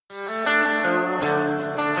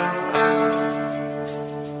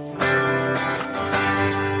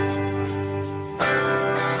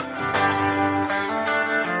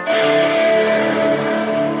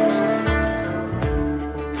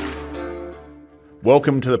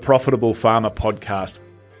Welcome to the Profitable Farmer podcast,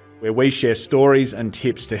 where we share stories and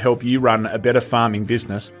tips to help you run a better farming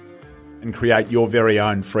business and create your very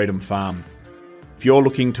own freedom farm. If you're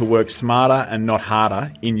looking to work smarter and not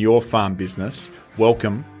harder in your farm business,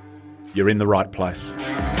 welcome. You're in the right place.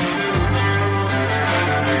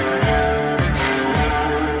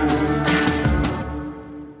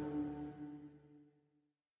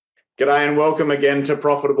 G'day and welcome again to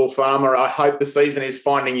Profitable Farmer. I hope the season is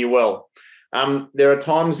finding you well. There are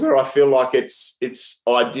times where I feel like it's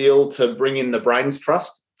ideal to bring in the brains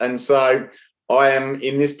trust. And so I am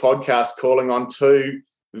in this podcast calling on two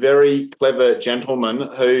very clever gentlemen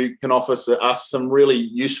who can offer us some really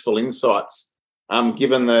useful insights,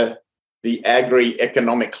 given the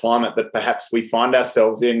agri-economic climate that perhaps we find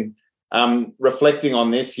ourselves in. Reflecting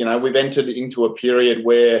on this, we've entered into a period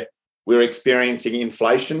where we're experiencing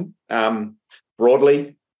inflation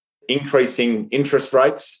broadly, increasing interest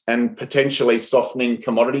rates and potentially softening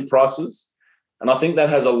commodity prices. And I think that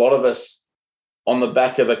has a lot of us on the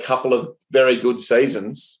back of a couple of very good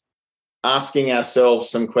seasons asking ourselves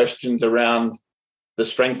some questions around the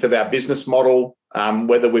strength of our business model,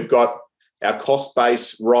 whether we've got our cost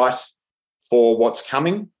base right for what's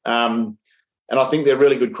coming. And I think they're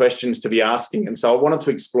really good questions to be asking. And so I wanted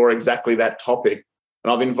to explore exactly that topic.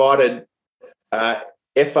 And I've invited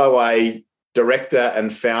FOA Director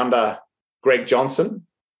and Founder Greg Johnson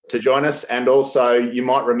to join us. And also you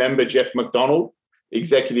might remember Jeff McDonald,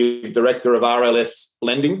 Executive Director of RLS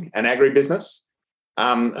Lending and Agribusiness,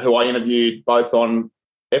 who I interviewed both on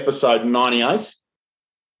episode 98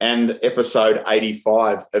 and episode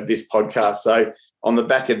 85 of this podcast. So on the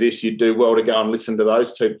back of this, you'd do well to go and listen to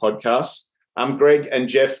those two podcasts. Greg and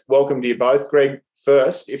Jeff, welcome to you both. Greg,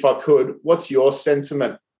 first, if I could, what's your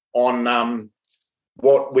sentiment on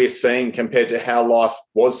what we're seeing compared to how life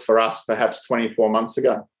was for us perhaps 24 months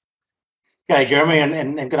ago? G'day, Jeremy,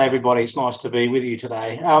 and good day, everybody. It's nice to be with you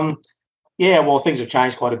today. Things have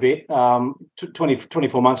changed quite a bit. 18 to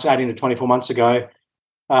 24 months ago,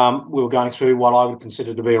 we were going through what I would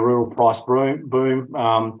consider to be a rural price boom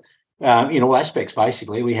in all aspects,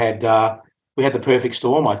 basically. We had the perfect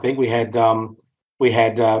storm, I think. We had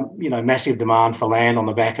massive demand for land on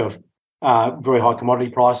the back of very high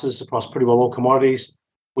commodity prices across pretty well all commodities.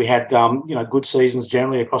 We had good seasons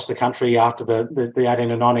generally across the country after the 18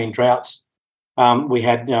 to 19 droughts. We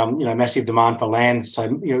had massive demand for land, so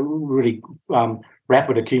really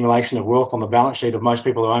rapid accumulation of wealth on the balance sheet of most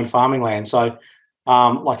people who own farming land. So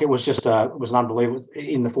it was an unbelievable.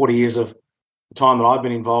 In the 40 years of the time that I've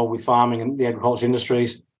been involved with farming and the agriculture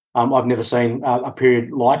industries, I've never seen a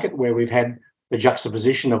period like it where we've had the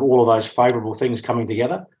juxtaposition of all of those favourable things coming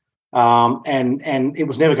together. And it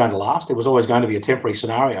was never going to last. It was always going to be a temporary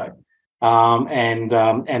scenario. And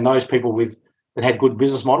those people that had good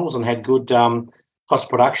business models and had good cost of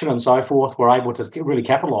production and so forth were able to really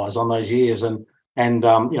capitalise on those years and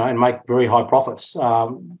make very high profits.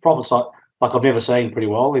 Profits like I've never seen pretty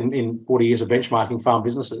well in 40 years of benchmarking farm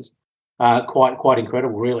businesses. Quite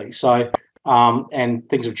incredible, really. So and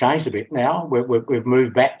things have changed a bit now. We've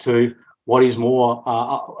moved back to what is more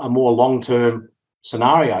a more long-term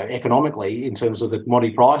scenario economically in terms of the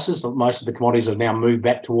commodity prices. Most of the commodities have now moved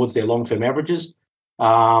back towards their long-term averages,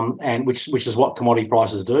 and which is what commodity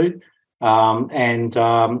prices do. And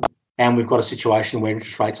we've got a situation where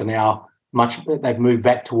interest rates are now they've moved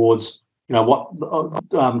back towards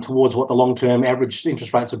towards what the long-term average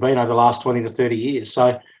interest rates have been over the last 20 to 30 years.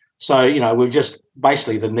 So we've just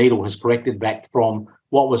basically the needle has corrected back from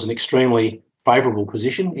what was an extremely favourable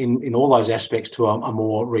position in all those aspects to a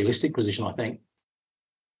more realistic position, I think.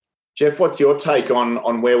 Jeff, what's your take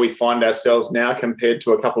on where we find ourselves now compared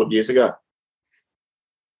to a couple of years ago?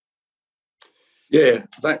 Yeah,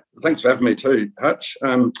 thanks for having me too, Hutch.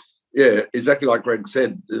 Exactly like Greg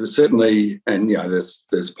said, it was certainly, and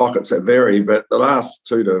there's pockets that vary, but the last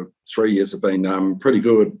 2 to 3 years have been pretty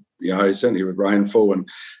good. Certainly with rainfall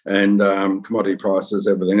and commodity prices,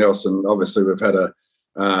 everything else, and obviously we've had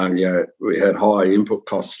we had high input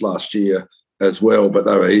costs last year as well, but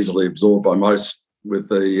they were easily absorbed by most with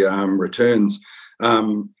the returns.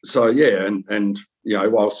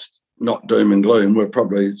 Whilst not doom and gloom, we're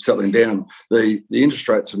probably settling down. The interest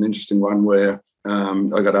rate's an interesting one where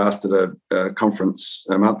I got asked at a conference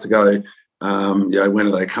a month ago, when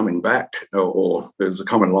are they coming back? Or there was a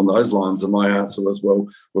comment along those lines, and my answer was, well,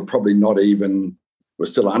 we're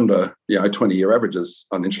still under 20-year averages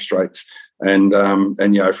on interest rates, and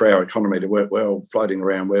for our economy to work well, floating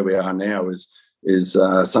around where we are now is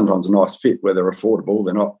sometimes a nice fit where they're affordable.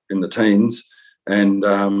 They're not in the teens, and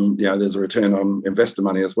there's a return on investor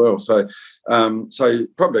money as well. So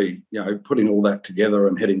probably putting all that together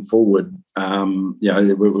and heading forward,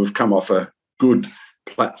 we've come off a good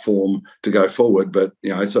platform to go forward, but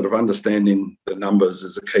sort of understanding the numbers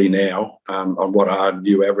is a key now on what are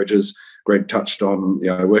new averages. Greg touched on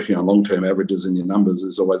working on long-term averages in your numbers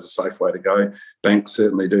is always a safe way to go. Banks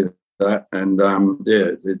certainly do that, and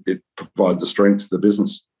it provides a strength to the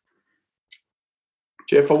business.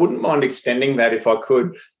 Jeff, I wouldn't mind extending that if I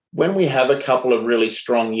could. When we have a couple of really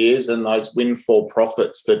strong years and those windfall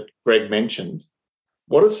profits that Greg mentioned,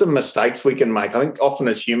 what are some mistakes we can make? I think often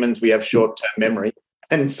as humans we have short-term memory,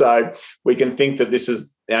 and so we can think that this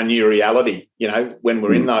is our new reality, when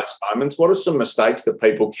we're in those moments. What are some mistakes that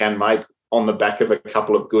people can make on the back of a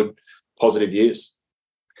couple of good positive years?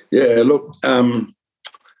 Yeah, look,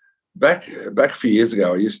 back a few years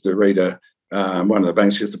ago, I used to read one of the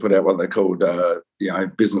banks used to put out what they called,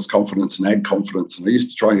 business confidence and ag confidence. And I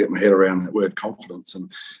used to try and get my head around that word confidence.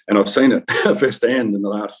 And I've seen it firsthand in the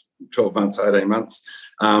last 12 months, 18 months.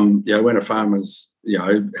 When a farmer's,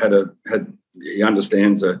 he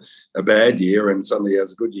understands a bad year and suddenly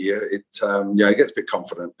has a good year, it gets a bit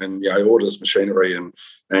confident and, orders machinery and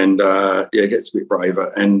gets a bit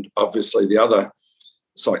braver. And obviously the other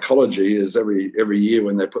psychology is every year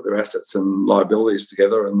when they put their assets and liabilities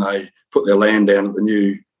together and they put their land down at the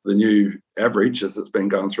new average as it's been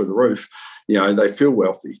going through the roof, they feel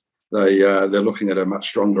wealthy. They're looking at a much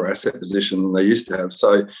stronger asset position than they used to have.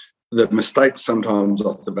 So the mistake sometimes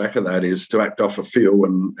off the back of that is to act off a feel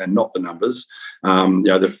and not the numbers.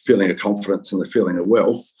 The feeling of confidence and the feeling of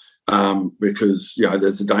wealth, because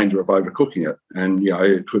there's a danger of overcooking it, and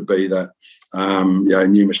it could be that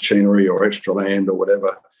new machinery or extra land or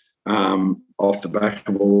whatever. Off the back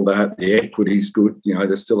of all that, the equity's good.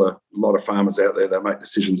 There's still a lot of farmers out there that make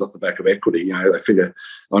decisions off the back of equity. They figure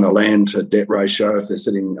on a land to debt ratio, if they're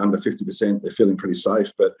sitting under 50%, they're feeling pretty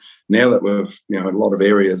safe. But now that we've, in a lot of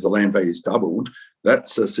areas, the land value's doubled,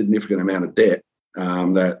 that's a significant amount of debt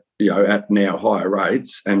that, at now higher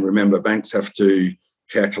rates. And remember, banks have to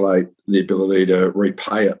calculate the ability to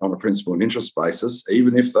repay it on a principal and interest basis.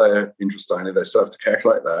 Even if they're interest only, they still have to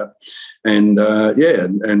calculate that. And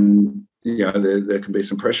there can be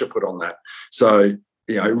some pressure put on that. So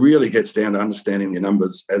it really gets down to understanding your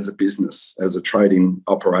numbers as a business, as a trading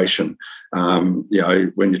operation. When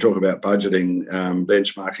you talk about budgeting,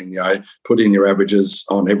 benchmarking, put in your averages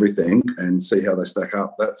on everything and see how they stack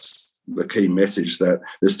up. That's the key message, that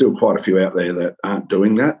there's still quite a few out there that aren't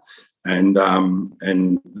doing that. And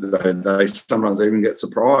they sometimes even get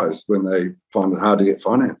surprised when they find it hard to get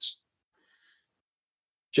finance.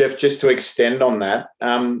 Jeff, just to extend on that,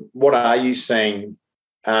 what are you seeing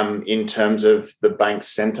in terms of the bank's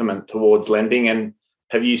sentiment towards lending? And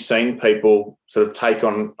have you seen people sort of take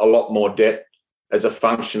on a lot more debt as a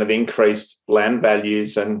function of increased land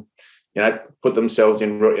values and, put themselves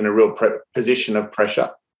in a real position of pressure?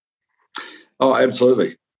 Oh,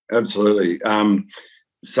 absolutely. Absolutely.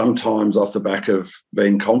 Sometimes off the back of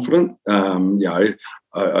being confident. I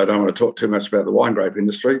don't want to talk too much about the wine grape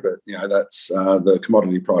industry, but that's the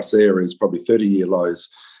commodity price there is probably 30-year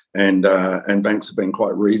lows, and banks have been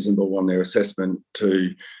quite reasonable on their assessment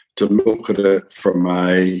to look at it from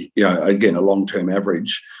a long-term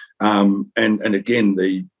average. And again,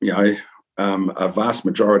 a vast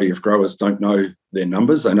majority of growers don't know their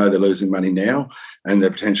numbers. They know they're losing money now and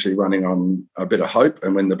they're potentially running on a bit of hope.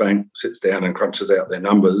 And when the bank sits down and crunches out their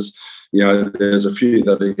numbers, there's a few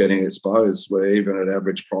that are getting exposed where even at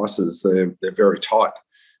average prices, they're very tight.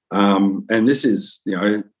 And this is,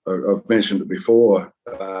 I've mentioned it before,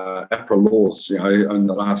 APRA laws, in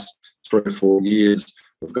the last 3 or 4 years,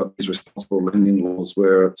 we've got these responsible lending laws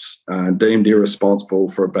where it's deemed irresponsible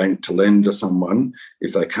for a bank to lend to someone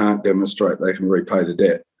if they can't demonstrate they can repay the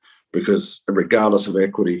debt, because regardless of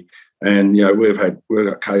equity. And we've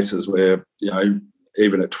got cases where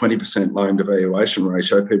even at 20% loan to valuation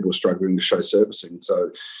ratio, people are struggling to show servicing.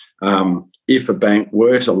 So if a bank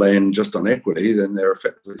were to lend just on equity, then they're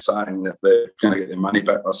effectively saying that they're going to get their money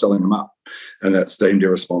back by selling them up, and that's deemed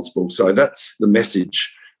irresponsible. So that's the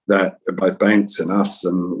message that both banks and us,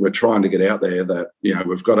 and we're trying to get out there, that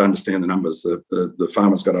we've got to understand the numbers. The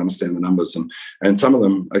farmers got to understand the numbers, and some of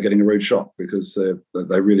them are getting a rude shock because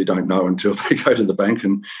they really don't know until they go to the bank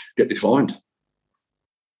and get declined.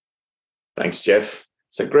 Thanks, Jeff.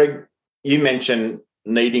 So, Greg, you mentioned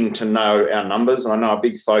needing to know our numbers. I know a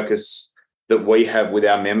big focus that we have with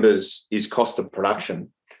our members is cost of production.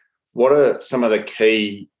 What are some of the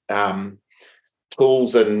key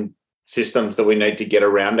tools and systems that we need to get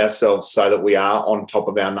around ourselves so that we are on top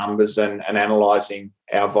of our numbers and analysing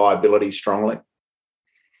our viability strongly?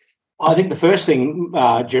 I think the first thing,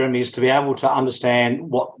 Jeremy, is to be able to understand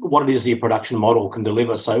what it is that your production model can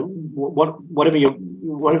deliver. So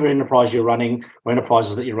whatever enterprise you're running or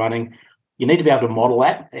enterprises that you're running, you need to be able to model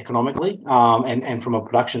that economically and from a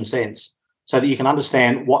production sense, so that you can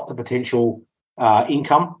understand what the potential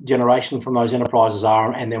income generation from those enterprises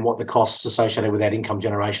are, and then what the costs associated with that income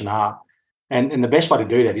generation are. And the best way to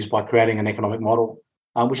do that is by creating an economic model.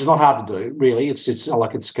 Which is not hard to do, really.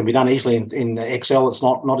 It can be done easily in Excel. It's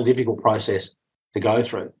not a difficult process to go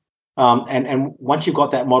through. And once you've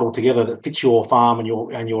got that model together that fits your farm and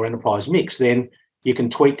your enterprise mix, then you can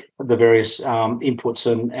tweak the various inputs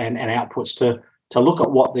and outputs to look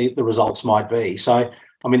at what the results might be. So,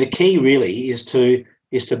 I mean, the key really is to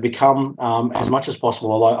become as much as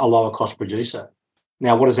possible a lower cost producer.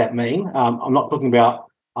 Now, what does that mean? I'm not talking about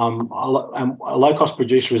a low-cost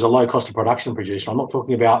producer is a low-cost of production producer. I'm not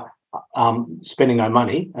talking about spending no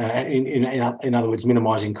money, in other words,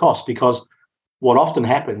 minimising costs, because what often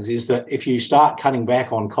happens is that if you start cutting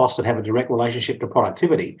back on costs that have a direct relationship to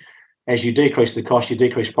productivity, as you decrease the cost, you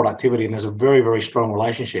decrease productivity, and there's a very, very strong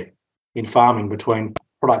relationship in farming between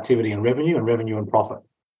productivity and revenue and profit.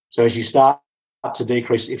 So as you start to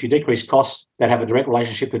decrease, if you decrease costs that have a direct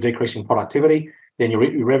relationship to decreasing productivity, then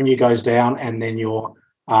your revenue goes down, and then your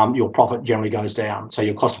profit generally goes down. So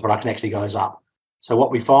your cost of production actually goes up. So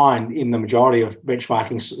what we find in the majority of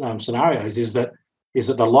benchmarking scenarios is that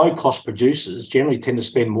the low-cost producers generally tend to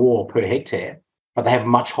spend more per hectare, but they have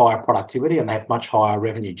much higher productivity and they have much higher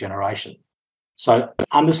revenue generation. So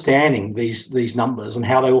understanding these numbers and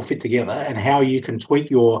how they all fit together and how you can tweak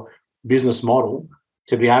your business model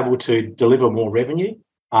to be able to deliver more revenue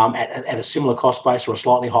at a similar cost base or a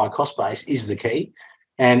slightly higher cost base is the key.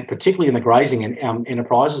 And particularly in the grazing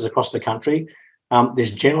enterprises across the country,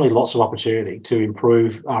 there's generally lots of opportunity to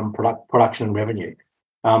improve production and revenue.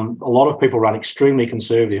 A lot of people run extremely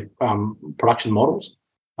conservative production models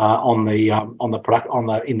in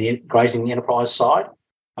the grazing enterprise side.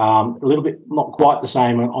 A little bit not quite the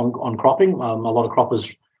same on cropping. A lot of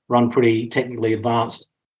croppers run pretty technically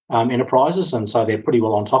advanced enterprises, and so they're pretty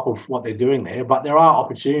well on top of what they're doing there. But there are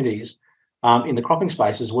opportunities in the cropping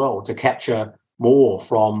space as well to capture more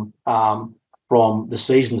from the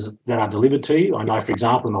seasons that are delivered to you. I know, for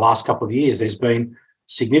example, in the last couple of years, there's been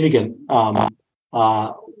significantly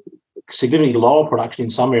lower production in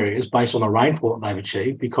some areas based on the rainfall that they've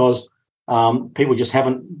achieved, because people just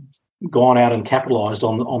haven't gone out and capitalised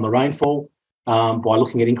on the rainfall by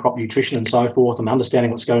looking at in-crop nutrition and so forth, and understanding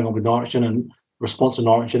what's going on with nitrogen and response to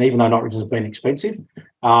nitrogen. Even though nitrogen has been expensive,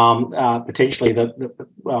 potentially the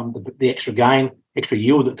extra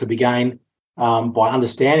yield that could be gained by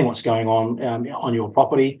understanding what's going on your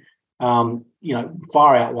property,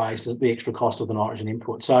 far outweighs the extra cost of the nitrogen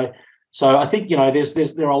input. So I think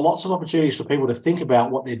there are lots of opportunities for people to think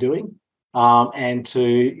about what they're doing and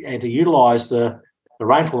to utilise the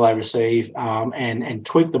rainfall they receive and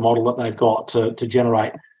tweak the model that they've got to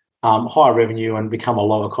generate higher revenue and become a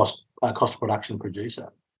lower cost production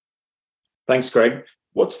producer. Thanks, Greg.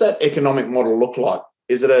 What's that economic model look like?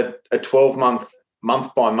 Is it a 12-month,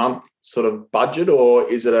 month-by-month sort of budget, or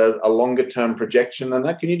is it a longer-term projection than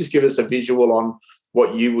that? Can you just give us a visual on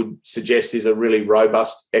what you would suggest is a really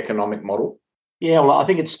robust economic model? Yeah, well, I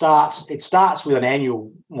think it starts with an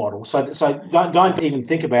annual model. So don't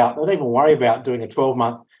even worry about doing a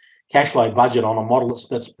 12-month cash flow budget on a model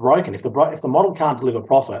that's broken. If the model can't deliver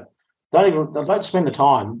profit, don't spend the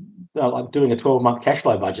time doing a 12-month cash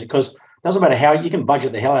flow budget, because it doesn't matter how you can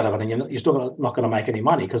budget the hell out of it, and you're still not going to make any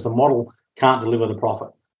money because the model can't deliver the profit.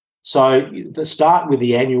 So to start with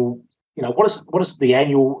the annual, what does the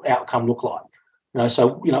annual outcome look like? What's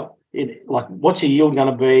your yield going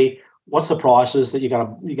to be? What's the prices that you're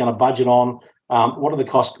going to budget on? What do the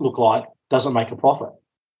costs look like? Does it make a profit?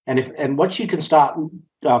 And once you can start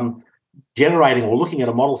generating or looking at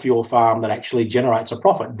a model for your farm that actually generates a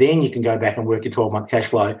profit, then you can go back and work your 12-month cash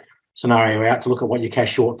flow scenario out to look at what your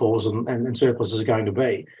cash shortfalls and surpluses are going to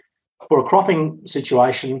be. For a cropping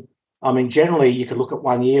situation, I mean, generally you could look at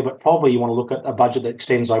 1 year, but probably you want to look at a budget that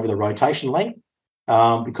extends over the rotation length,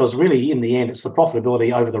 because really in the end it's the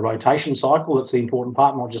profitability over the rotation cycle that's the important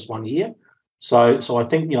part, not just 1 year. So I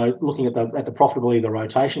think looking at the profitability of the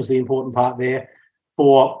rotation is the important part there.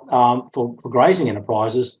 For grazing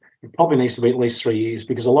enterprises, it probably needs to be at least 3 years,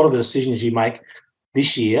 because a lot of the decisions you make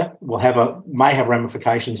this year may have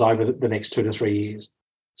ramifications over the next 2 to 3 years.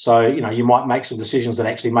 So you might make some decisions that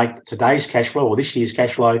actually make today's cash flow or this year's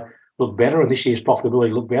cash flow look better and this year's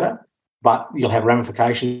profitability look better, but you'll have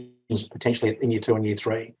ramifications potentially in year 2 and year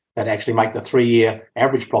 3 that actually make the 3-year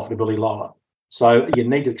average profitability lower. So you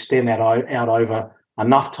need to extend that out over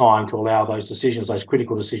enough time to allow those decisions, those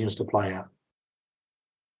critical decisions, to play out.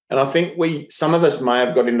 And I think some of us may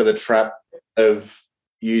have got into the trap of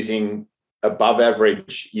using above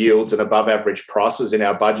average yields and above average prices in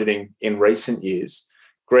our budgeting in recent years.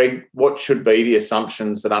 Greg, what should be the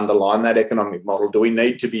assumptions that underline that economic model? Do we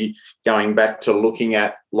need to be going back to looking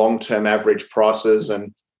at long-term average prices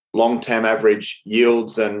and long-term average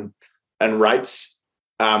yields and rates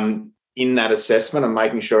in that assessment, and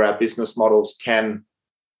making sure our business models can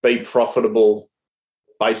be profitable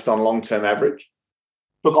based on long-term average?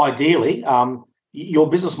 Look, ideally, your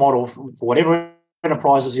business model, for whatever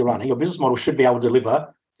enterprises you're running, your business model should be able to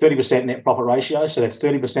deliver 30% net profit ratio. So that's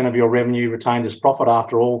 30% of your revenue retained as profit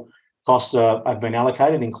after all costs have been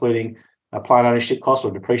allocated, including plant ownership cost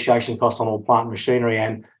or depreciation cost on all plant and machinery,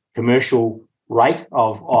 and commercial rate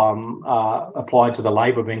of applied to the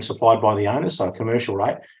labour being supplied by the owner, so a commercial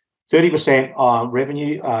rate. 30%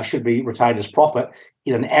 revenue should be retained as profit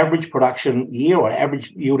in an average production year or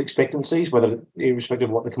average yield expectancies, whether irrespective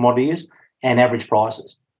of what the commodity is, and average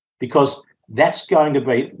prices, because that's going to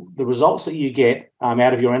be the results that you get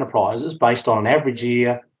out of your enterprises based on an average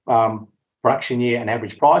year, production year, and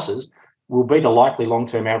average prices will be the likely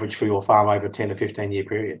long-term average for your farm over a 10 to 15-year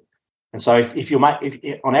period. And so if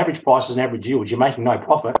on average prices and average yields, you're making no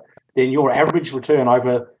profit, then your average return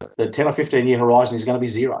over the 10 or 15-year horizon is going to be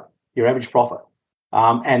zero, your average profit.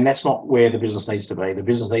 And that's not where the business needs to be. The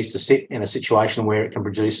business needs to sit in a situation where it can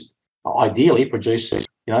ideally produce,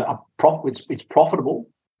 it's profitable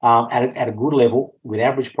at a good level with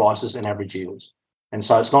average prices and average yields. And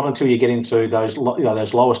so it's not until you get into those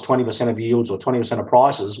lowest 20% of yields or 20% of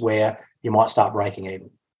prices where you might start breaking even.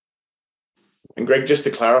 And Greg, just to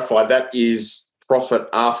clarify, that is profit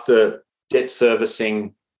after debt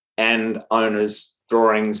servicing and owners'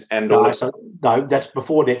 drawings and no, that's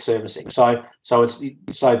before debt servicing. So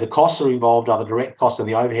the costs are involved are the direct cost and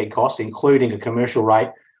the overhead costs, including a commercial rate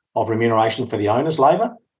of remuneration for the owner's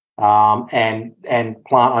labour, and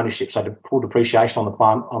plant ownership. So full depreciation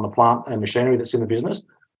on the plant and machinery that's in the business,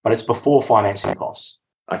 but it's before financing costs.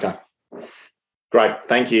 Okay, great,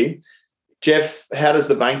 thank you, Jeff. How does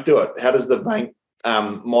the bank do it? How does the bank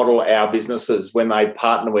model our businesses when they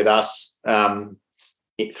partner with us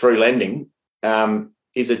through lending?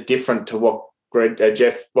 Is it different to what Greg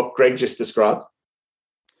just described?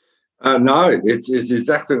 No, it's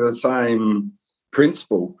exactly the same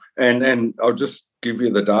principle. And I'll just give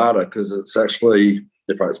you the data because it's actually,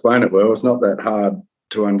 if I explain it well, it's not that hard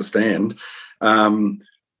to understand.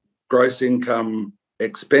 Gross income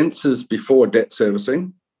expenses before debt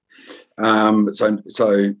servicing.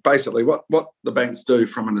 So basically what the banks do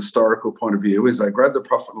from an historical point of view is they grab the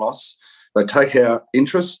profit and loss, they take out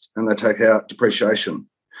interest and they take out depreciation.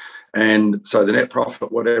 And so the net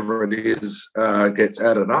profit, whatever it is, gets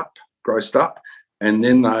added up, grossed up, and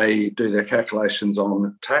then they do their calculations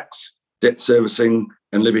on tax, debt servicing,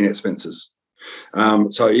 and living expenses.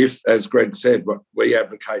 So if, as Greg said, what we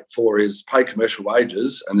advocate for is pay commercial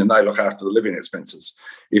wages and then they look after the living expenses.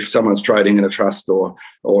 If someone's trading in a trust or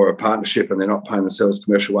a partnership and they're not paying themselves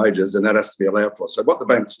commercial wages, then that has to be allowed for. So what the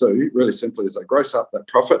banks do, really simply, is they gross up that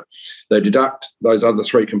profit, they deduct those other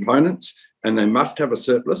three components, and they must have a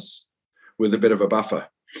surplus with a bit of a buffer.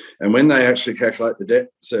 And when they actually calculate the debt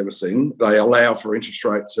servicing, they allow for interest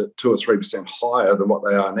rates at 2 or 3% higher than what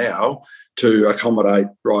they are now to accommodate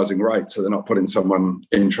rising rates, so they're not putting someone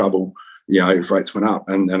in trouble, if rates went up.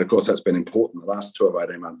 And of course, that's been important the last 12 or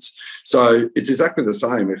 18 months. So it's exactly the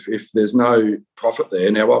same if there's no profit there.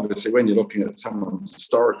 Now, obviously, when you're looking at someone's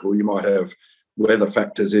historical, you might have weather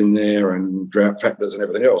factors in there and drought factors and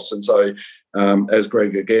everything else. And so, as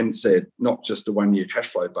Greg again said, not just a one-year cash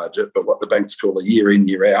flow budget, but what the banks call a year in,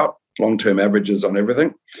 year out, long-term averages on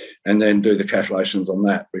everything, and then do the calculations on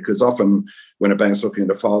that. Because often when a bank's looking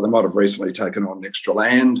at a file, they might have recently taken on extra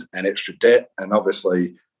land and extra debt, and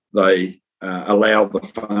obviously they allow the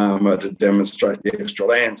farmer to demonstrate the extra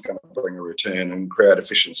land's going to bring a return and create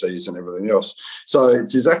efficiencies and everything else. So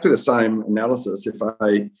it's exactly the same analysis.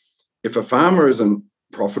 If a farmer isn't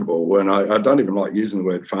profitable, and I don't even like using the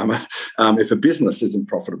word farmer, if a business isn't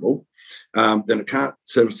profitable, then it can't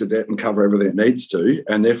service the debt and cover everything it needs to,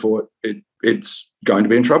 and therefore it's going to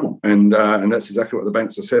be in trouble. And that's exactly what the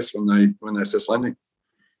banks assess when they assess lending.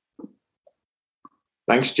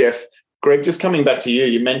 Thanks, Jeff. Greg, just coming back to you,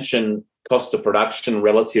 you mentioned cost of production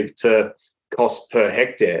relative to cost per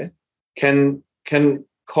hectare. Can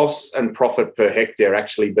costs and profit per hectare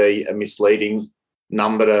actually be a misleading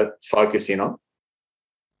number to focus in on?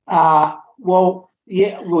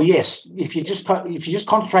 Yes. If you're just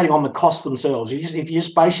concentrating on the costs themselves, if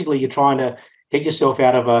you're trying to get yourself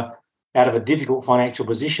out of out of a difficult financial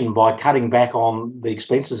position by cutting back on the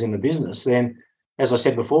expenses in the business, then, as I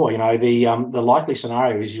said before, the likely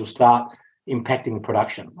scenario is you'll start impacting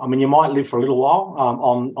production. I mean, you might live for a little while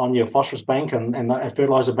on your phosphorus bank and the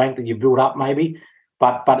fertilizer bank that you build up maybe,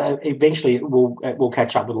 but eventually it will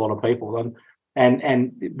catch up with a lot of people.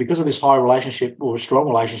 And because of this high relationship or strong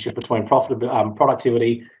relationship between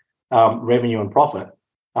productivity, revenue and profit,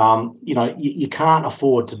 you can't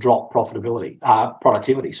afford to drop productivity.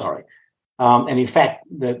 And in fact,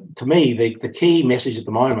 to me, the key message at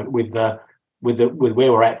the moment with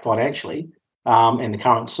where we're at financially and the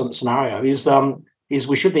current scenario is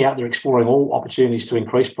we should be out there exploring all opportunities to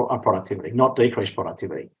increase productivity, not decrease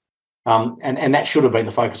productivity. And that should have been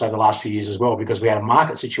the focus over the last few years as well, because we had a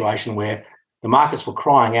market situation where the markets were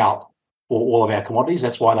crying out for all of our commodities.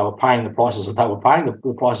 That's why they were paying the prices that they were paying.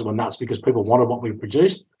 The prices were nuts because people wanted what we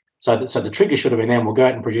produced. So the trigger should have been then, we'll go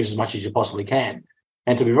out and produce as much as you possibly can.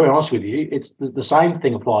 And to be very honest with you, it's the same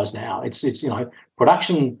thing applies now. It's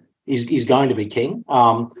production is going to be king.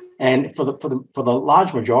 And for the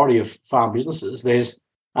large majority of farm businesses, there's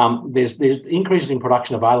increases in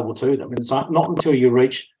production available to them. And it's not until you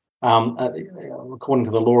reach, according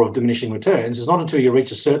to the law of diminishing returns, it's not until you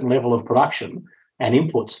reach a certain level of production and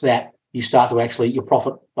inputs that you start to your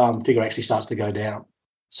profit figure actually starts to go down.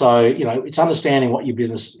 So, it's understanding what your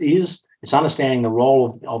business is. It's understanding the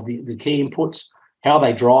role of the key inputs, how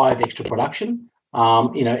they drive extra production,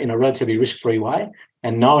 in a relatively risk-free way,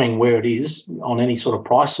 and knowing where it is on any sort of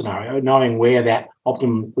price scenario, knowing where that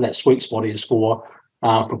optimum, that sweet spot is for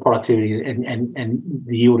productivity and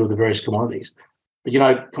the yield of the various commodities. But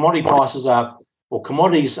commodity prices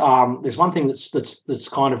there's one thing that's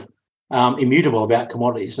kind of immutable about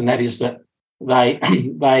commodities, and that is that they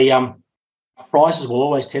prices will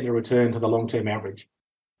always tend to return to the long-term average.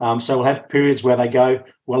 So we'll have periods where they go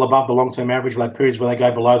well above the long-term average. We'll have periods where they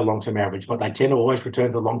go below the long-term average, but they tend to always return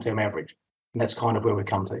to the long-term average. And that's kind of where we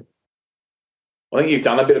come to. I think you've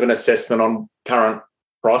done a bit of an assessment on current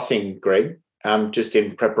pricing, Greg, just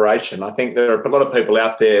in preparation. I think there are a lot of people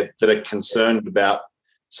out there that are concerned about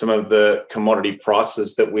some of the commodity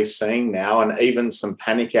prices that we're seeing now, and even some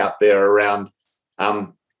panic out there around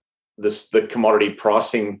the commodity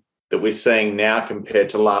pricing that we're seeing now compared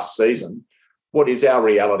to last season. What is our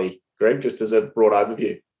reality, Greg, just as a broad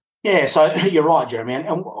overview? Yeah, so you're right, Jeremy.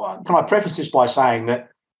 And can I preface this by saying that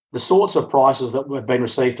the sorts of prices that have been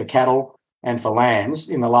received for cattle and for lambs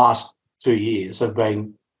in the last 2 years have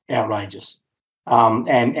been outrageous.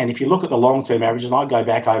 And if you look at the long-term averages, and I go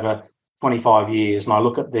back over 25 years and I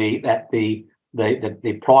look at the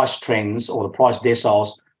price trends or the price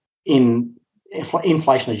deciles in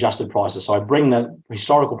inflation-adjusted prices. So I bring the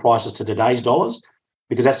historical prices to today's dollars,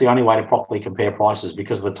 because that's the only way to properly compare prices,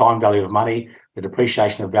 because of the time value of money, the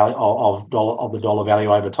depreciation of value of the dollar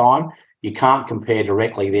value over time. You can't compare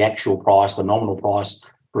directly the actual price, the nominal price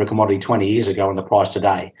for a commodity 20 years ago and the price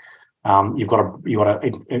today. You've got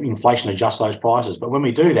to inflation adjust those prices. But when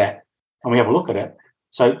we do that and we have a look at it,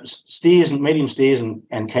 so steers and medium steers and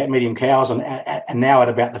medium cows are now at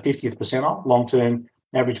about the 50th percentile long-term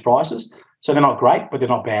average prices. So they're not great, but they're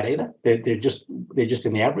not bad either. They're just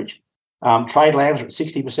in the average. Trade lambs are at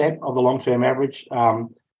 60% of the long-term average,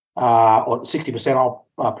 or 60 percentile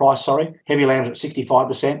price. Heavy lambs are at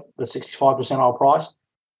 65%, the 65 percentile price.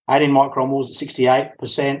 18 micron wools at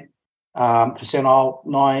 68%, percentile.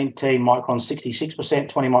 19 micron 66%,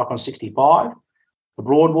 20 micron 65. The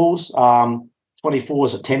broad wools,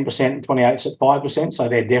 24s at 10% and 28s at 5%. So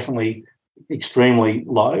they're definitely extremely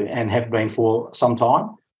low and have been for some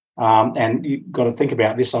time. And you've got to think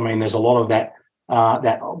about this. I mean, there's a lot of that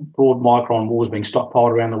broad micron wool is being stockpiled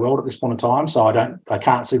around the world at this point in time. So I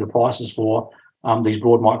can't see the prices for these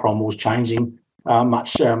broad micron wools changing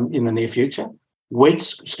much in the near future.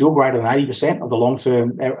 Wheat's still greater than 80% of the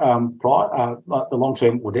long-term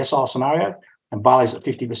or decile scenario, and barley's at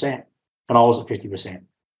 50%, canola's at 50%.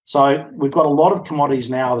 So we've got a lot of commodities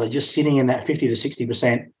now that are just sitting in that 50 to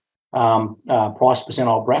 60% price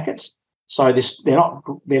percentile brackets. So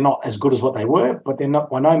they're not as good as what they were, but they're not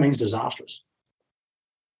by no means disastrous.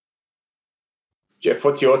 Jeff,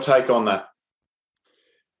 what's your take on that?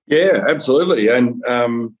 Yeah, absolutely. And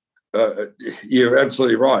you're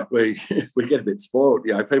absolutely right. We get a bit spoiled.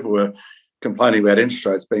 People were complaining about interest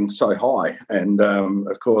rates being so high. And,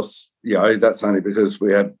 of course, that's only because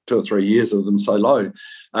we had 2 or 3 years of them so low.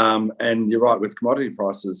 And you're right with commodity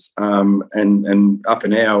prices and up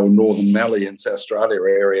in our Northern Mallee and South Australia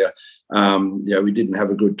area, we didn't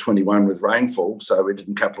have a good 21 with rainfall, so we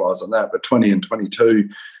didn't capitalise on that. But 20 and 22,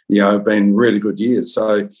 have been really good years.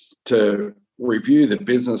 So to review the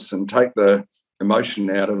business and take the emotion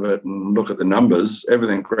out of it and look at the numbers,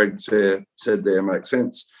 everything Greg said there makes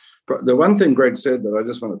sense. But the one thing Greg said that I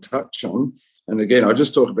just want to touch on, and again, I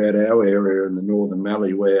just talk about our area in the Northern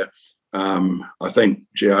Mallee where I think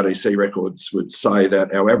GRDC records would say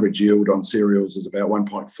that our average yield on cereals is about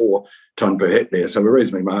 1.4 tonne per hectare, so we're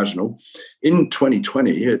reasonably marginal. In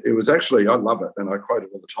 2020, it was actually, I love it, and I quote it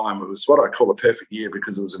all the time, it was what I call a perfect year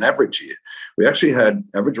because it was an average year. We actually had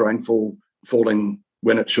average rainfall falling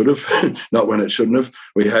when it should have, not when it shouldn't have.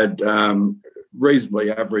 We had reasonably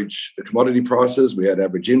average commodity prices. We had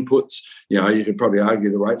average inputs. You could probably argue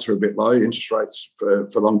the rates were a bit low, interest rates for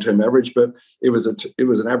long-term average, but it was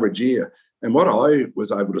an average year. And what I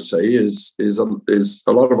was able to see is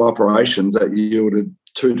a lot of operations that yielded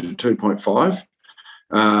 2 to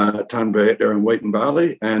 2.5 tonne per hectare in wheat and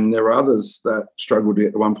barley, and there were others that struggled to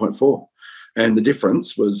get to 1.4. And the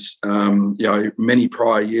difference was, many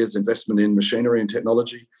prior years investment in machinery and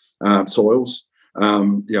technology, soils,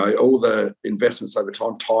 all the investments over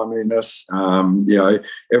time, timeliness,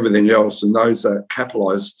 everything else, and those that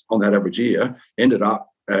capitalised on that average year ended up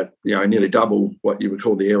at nearly double what you would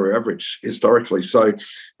call the area average historically. So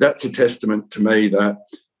that's a testament to me that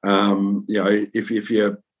if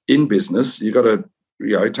you're in business, you've got to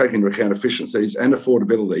take into account efficiencies and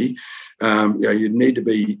affordability. You need to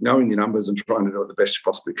be knowing your numbers and trying to do it the best you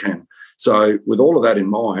possibly can. So with all of that in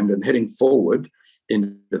mind and heading forward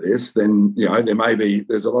into this, then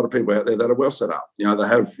there's a lot of people out there that are well set up.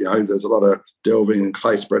 There's a lot of delving and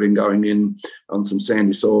clay spreading going in on some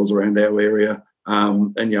sandy soils around our area.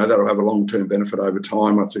 And that'll have a long-term benefit over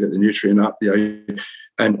time once they get the nutrient up,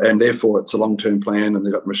 and therefore it's a long-term plan and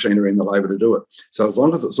they've got the machinery and the labour to do it. So as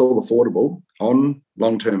long as it's all affordable on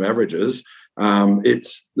long-term averages,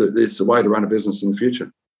 it's the way to run a business in the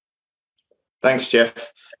future. Thanks,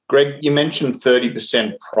 Jeff. Greg, you mentioned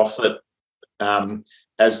 30% profit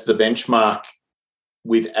as the benchmark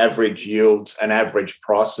with average yields and average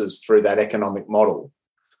prices through that economic model.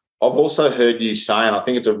 I've also heard you say, and I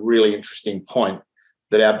think it's a really interesting point,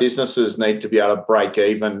 that our businesses need to be able to break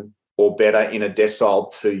even or better in a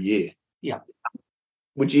decile 2 year. Yeah.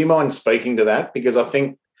 Would you mind speaking to that? Because I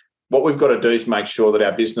think what we've got to do is make sure that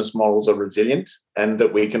our business models are resilient and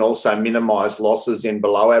that we can also minimise losses in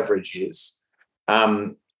below average years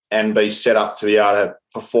and be set up to be able to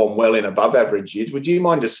perform well in above average years. Would you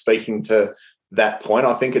mind just speaking to that point?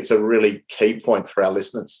 I think it's a really key point for our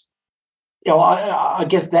listeners. I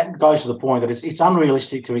guess that goes to the point that it's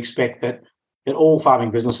unrealistic to expect that all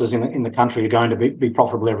farming businesses in the country are going to be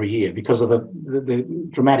profitable every year because of the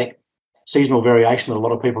dramatic seasonal variation that a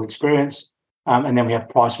lot of people experience, and then we have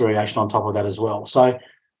price variation on top of that as well. So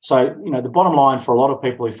the bottom line for a lot of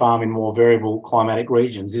people who farm in more variable climatic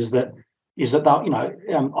regions is that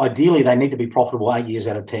ideally they need to be profitable 8 years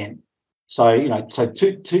out of 10. So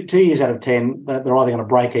two years out of 10 they're either going to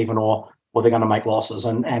break even or they're going to make losses,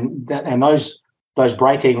 and those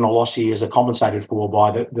break even or loss years are compensated for by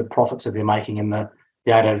the profits that they're making in the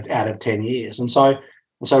 8 out of 10 years. And so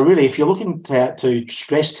really, if you're looking to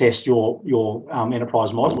stress test your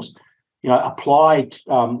enterprise models, apply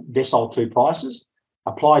decile 2 prices,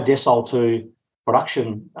 apply decile 2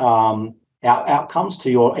 production outcomes to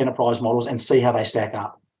your enterprise models, and see how they stack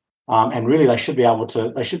up. And really, they should be able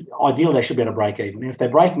to break even. And if they're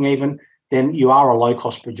breaking even, then you are a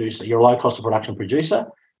low-cost producer. You're a low-cost of production producer,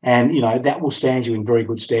 and that will stand you in very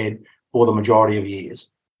good stead for the majority of years.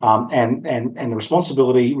 And the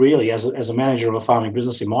responsibility, really, as a manager of a farming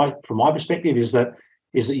business, from my perspective, is that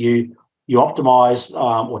you optimise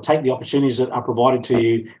or take the opportunities that are provided to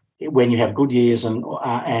you when you have good years and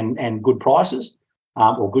good prices,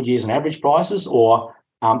 or good years and average prices, or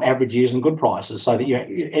average years and good prices, so that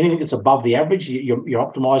anything that's above the average, you're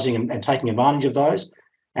optimising and taking advantage of those.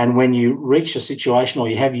 And when you reach a situation or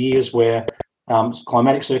you have years where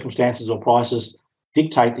climatic circumstances or prices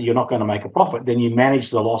dictate that you're not going to make a profit, then you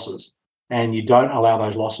manage the losses and you don't allow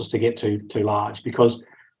those losses to get too large, because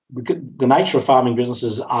the nature of farming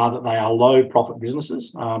businesses are that they are low profit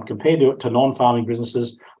businesses. Compared to non-farming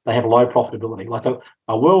businesses, they have low profitability. Like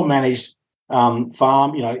a well-managed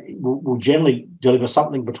farm, will generally deliver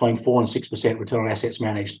something between 4 and 6% return on assets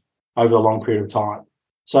managed over a long period of time.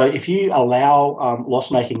 So if you allow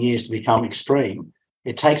loss-making years to become extreme,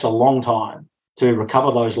 it takes a long time to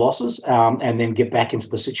recover those losses and then get back into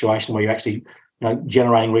the situation where you're actually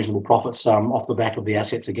generating reasonable profits off the back of the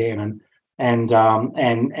assets again. And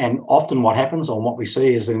often what happens, or what we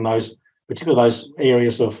see, is in particularly those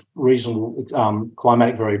areas of reasonable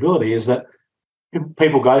climatic variability, is that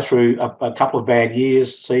people go through a couple of bad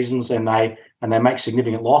seasons, and they make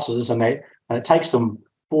significant losses, and it takes them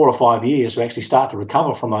 4 or 5 years to actually start to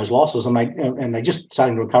recover from those losses, and they're just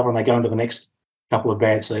starting to recover, and they go into the next couple of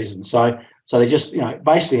bad seasons. So they just,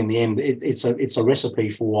 basically in the end, it's a recipe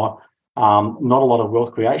for not a lot of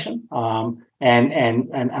wealth creation and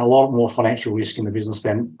a lot more financial risk in the business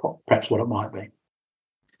than perhaps what it might be.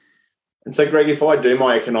 And so, Greg, if I do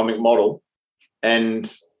my economic model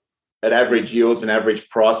and at average yields and average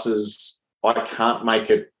prices, I can't make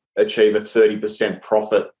it achieve a 30%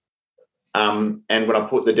 profit. And when I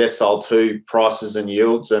put the decile 2 prices and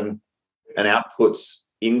yields and outputs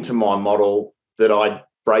into my model, that I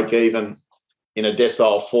break even in a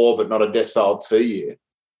decile 4 but not a decile 2 year,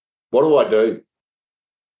 what do I do?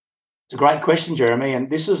 It's a great question, Jeremy. And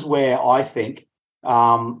this is where I think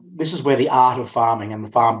this is where the art of farming and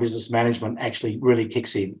the farm business management actually really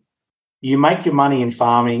kicks in. You make your money in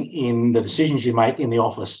farming in the decisions you make in the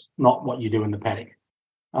office, not what you do in the paddock.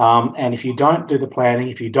 And if you don't do the planning,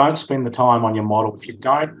 if you don't spend the time on your model, if you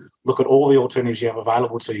don't look at all the alternatives you have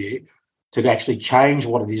available to you to actually change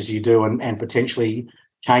what it is you do and potentially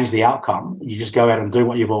change the outcome, you just go out and do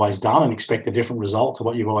what you've always done and expect a different result to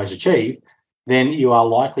what you've always achieved, then you are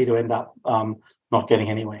likely to end up not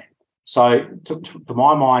getting anywhere. So to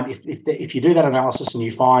my mind, if you do that analysis and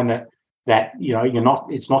you find that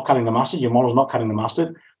it's not cutting the mustard, your model's not cutting the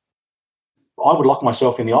mustard, I would lock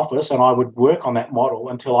myself in the office and I would work on that model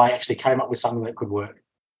until I actually came up with something that could work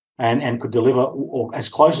and could deliver or as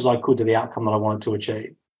close as I could to the outcome that I wanted to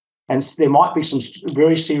achieve. And there might be some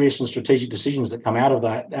very serious and strategic decisions that come out of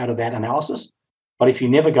that analysis, but if you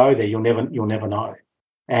never go there, you'll never know.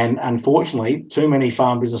 And unfortunately, too many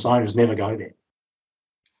farm business owners never go there.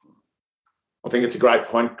 I think it's a great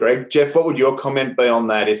point, Greg. Jeff, what would your comment be on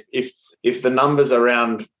that? If the numbers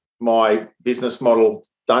around my business model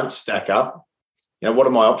don't stack up, what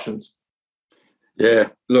are my options? Yeah,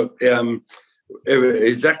 look,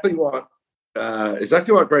 exactly what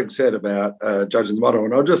Greg said about judging the model,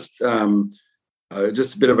 and I'll just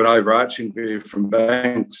a bit of an overarching view from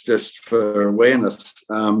banks, just for awareness.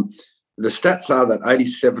 The stats are that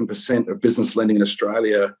 87% of business lending in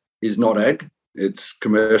Australia is not ag. It's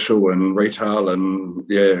commercial and retail and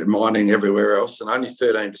mining everywhere else, and only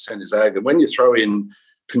 13% is ag. And when you throw in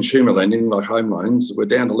consumer lending like home loans, we're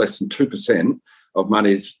down to less than 2% of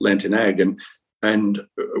money's lent in ag. And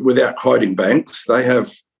without quoting banks, they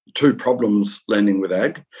have 2 problems lending with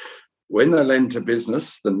ag. When they lend to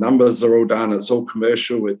business, the numbers are all done. It's all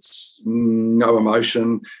commercial. It's no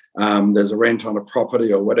emotion. There's a rent on a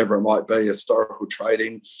property or whatever it might be, historical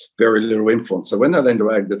trading, very little influence. So when they lend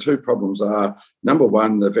to ag, the 2 problems are, number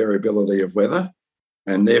one, the variability of weather,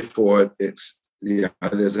 and therefore it's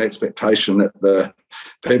there's an expectation that the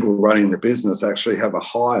people running the business actually have a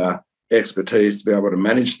higher expertise to be able to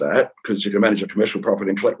manage that, because you can manage a commercial property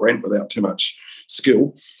and collect rent without too much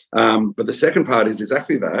skill. But the second part is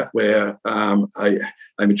exactly that, where a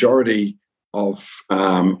majority of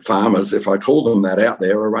farmers, if I call them that out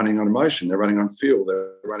there, are running on emotion. They're running on feel.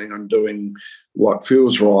 They're running on doing what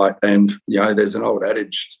feels right. And, there's an old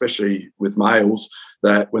adage, especially with males,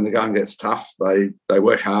 that when the going gets tough, they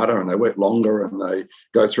work harder and they work longer and they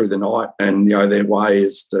go through the night, and, their way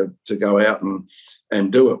is to go out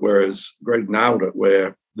and do it. Whereas Greg nailed it,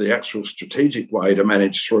 where the actual strategic way to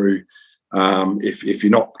manage through, if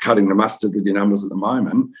you're not cutting the mustard with your numbers at the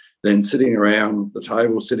moment, then sitting around the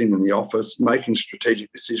table, sitting in the office, making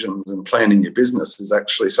strategic decisions and planning your business is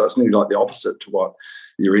actually, so it's nearly like the opposite to what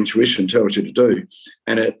your intuition tells you to do.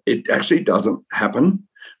 And it actually doesn't happen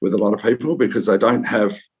with a lot of people because they don't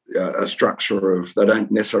have a structure of, they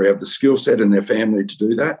don't necessarily have the skill set in their family to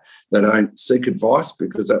do that. They don't seek advice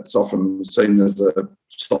because that's often seen as a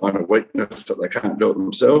sign of weakness that they can't do it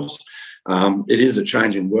themselves. It is a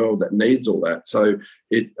changing world that needs all that. So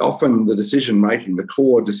often the decision-making, the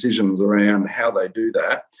core decisions around how they do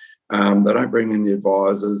that, they don't bring in the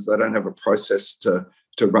advisors, they don't have a process to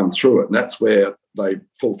run through it. And that's where they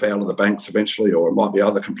fall foul of the banks eventually, or it might be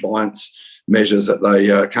other compliance measures that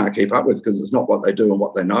they can't keep up with because it's not what they do and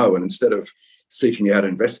what they know. And instead of seeking out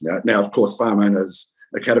investing out, now, of course, Farm Owners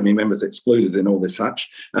Academy members excluded in all this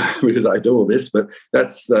such because I do all this, but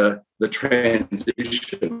that's the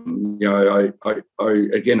transition. I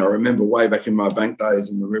remember way back in my bank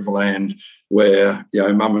days in the Riverland where,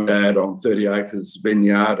 mum and dad on 30 acres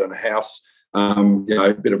vineyard and a house,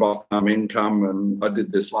 a bit of off-farm income, and I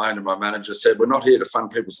did this loan and my manager said, we're not here to fund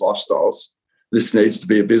people's lifestyles. This needs to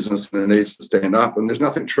be a business and it needs to stand up. And there's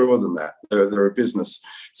nothing truer than that. They're a business.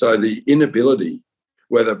 So the inability,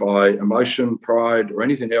 whether by emotion, pride, or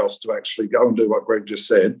anything else, to actually go and do what Greg just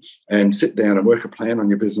said and sit down and work a plan on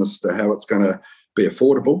your business to how it's going to be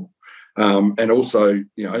affordable, and also,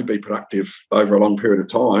 be productive over a long period of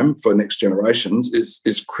time for next generations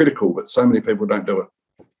is critical. But so many people don't do it.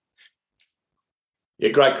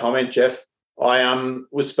 Yeah, great comment, Jeff. I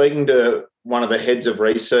was speaking to one of the heads of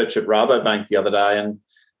research at Rabobank the other day, and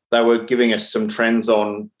they were giving us some trends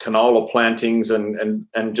on canola plantings and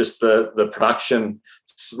just the production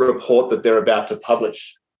report that they're about to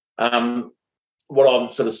publish. What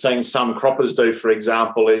I've sort of seen some croppers do, for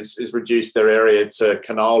example, is reduce their area to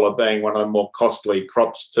canola being one of the more costly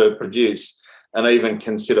crops to produce, and even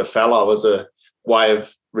consider fallow as a way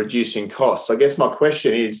of reducing costs. I guess my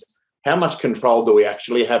question is, how much control do we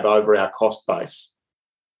actually have over our cost base?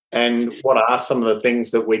 And what are some of the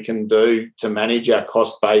things that we can do to manage our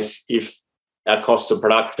cost base if our costs of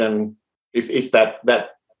production, if that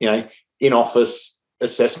in-office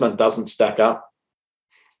assessment doesn't stack up?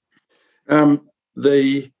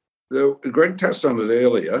 Greg touched on it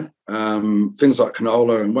earlier. Things like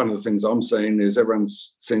canola, and one of the things I'm seeing is everyone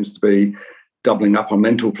seems to be doubling up on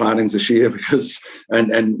lentil plantings this year because,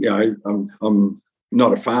 I'm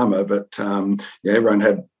not a farmer, but everyone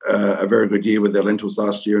had a very good year with their lentils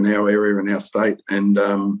last year in our area, in our state, and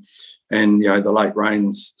the late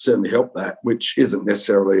rains certainly helped that, which isn't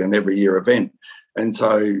necessarily an every year event. And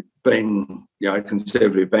so, being a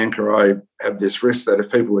conservative banker, I have this risk that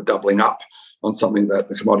if people were doubling up on something that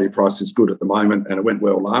the commodity price is good at the moment and it went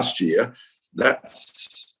well last year,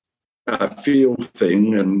 that's a feel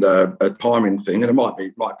thing and a timing thing, and it might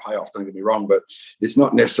pay off, don't get me wrong, but it's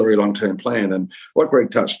not necessarily a long-term plan. And what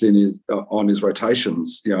Greg touched on is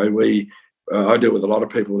rotations. I deal with a lot of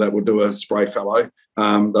people that will do a spray fallow.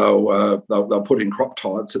 They'll put in crop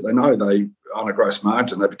types that they know on a gross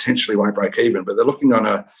margin they potentially won't break even, but they're looking on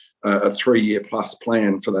a 3-year plus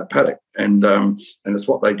plan for that paddock, and it's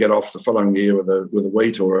what they get off the following year with a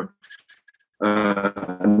wheat or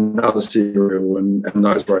another cereal and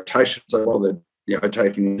those rotations. So while they're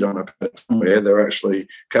taking it on a paddock somewhere, they're actually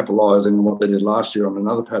capitalising on what they did last year on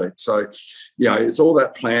another paddock. So it's all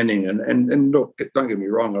that planning, and look, don't get me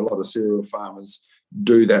wrong, a lot of cereal farmers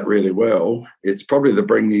do that really well. It's probably the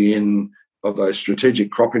bringing in of those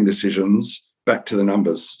strategic cropping decisions back to the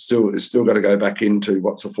numbers. It's still got to go back into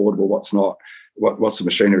what's affordable, what's not, what's the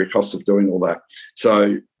machinery costs of doing all that.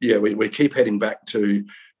 So we keep heading back to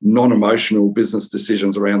non-emotional business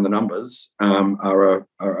decisions around the numbers are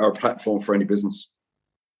a platform for any business.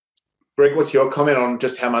 Greg, what's your comment on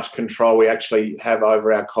just how much control we actually have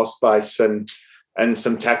over our cost base and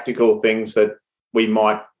some tactical things that we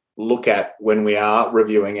might look at when we are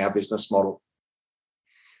reviewing our business model?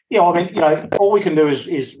 Yeah, I mean, all we can do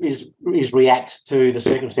is react to the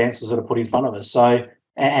circumstances that are put in front of us,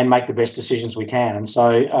 and make the best decisions we can. And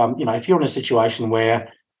so, if you're in a situation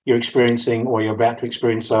where you're experiencing or you're about to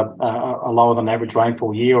experience a lower than average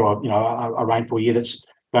rainfall year, or a rainfall year that's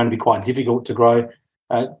going to be quite difficult to grow,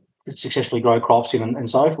 successfully grow crops in and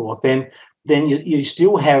so forth, then you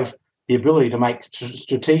still have the ability to make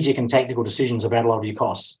strategic and tactical decisions about a lot of your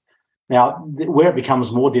costs. Now, where it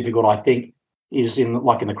becomes more difficult, I think, is in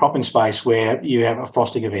the cropping space where you have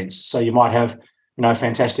frosting events. So you might have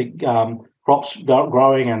fantastic crops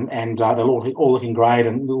growing and they're all looking great,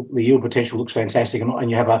 and the yield potential looks fantastic, and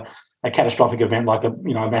you have a catastrophic event like a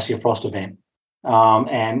massive frost event.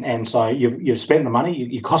 And so you've spent the money,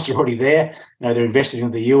 your costs are already there. They're invested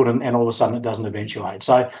into the yield, and all of a sudden it doesn't eventuate.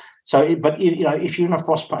 But if you're in a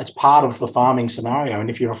frost, it's part of the farming scenario. And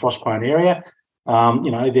if you're in a frost-prone area,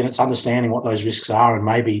 then it's understanding what those risks are, and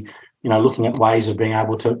maybe looking at ways of being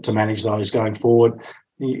able to manage those going forward,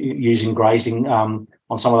 using grazing on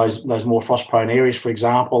some of those more frost-prone areas, for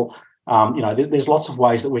example. There's lots of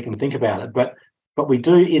ways that we can think about it, but we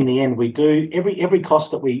do, in the end, we do every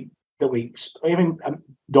cost every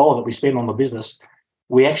dollar that we spend on the business,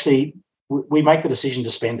 we make the decision to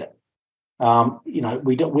spend it.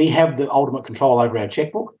 We have the ultimate control over our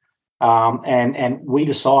checkbook, and we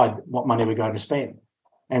decide what money we're going to spend.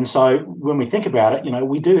 And so when we think about it,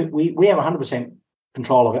 we have 100%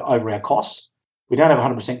 control over our costs. We don't have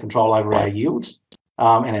 100% control over our yields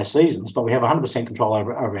and our seasons, but we have 100% control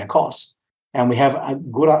over our costs. And we have a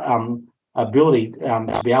good ability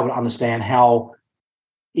to be able to understand how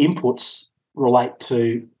inputs relate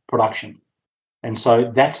to production. And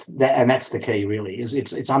so that's the key, really, is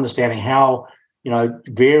it's understanding how,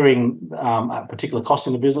 varying a particular cost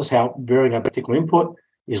in the business, how varying a particular input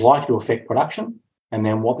is likely to affect production, and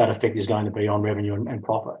then what that effect is going to be on revenue and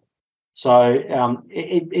profit. So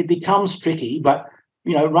it becomes tricky, but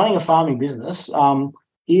running a farming business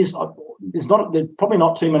there's probably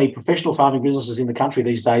not too many professional farming businesses in the country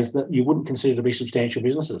these days that you wouldn't consider to be substantial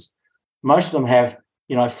businesses. Most of them have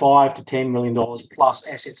 $5 to $10 million plus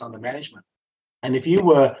assets under management. And if you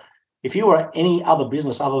were any other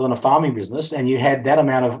business other than a farming business and you had that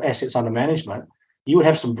amount of assets under management, you would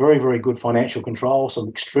have some very, very good financial control, some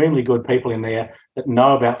extremely good people in there that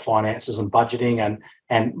know about finances and budgeting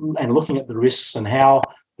and looking at the risks and how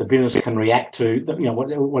the business can react to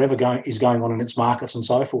whatever is going on in its markets and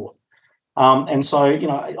so forth. And so,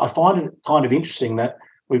 I find it kind of interesting that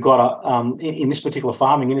we've got in this particular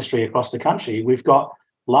farming industry across the country, we've got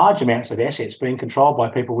large amounts of assets being controlled by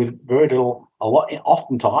people with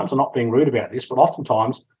oftentimes, I'm not being rude about this, but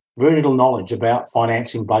oftentimes very little knowledge about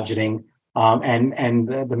financing, budgeting, and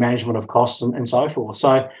the management of costs and so forth.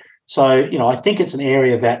 So I think it's an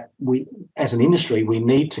area that we, as an industry, we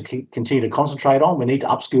need to continue to concentrate on. We need to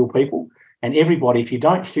upskill people, and everybody. If you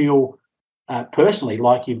don't feel personally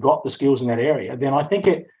like you've got the skills in that area, then I think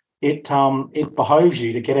it behoves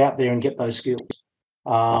you to get out there and get those skills,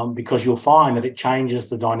 because you'll find that it changes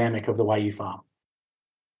the dynamic of the way you farm.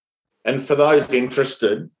 And for those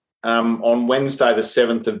interested, on Wednesday, the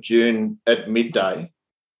 7th of June at midday,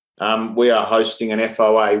 we are hosting an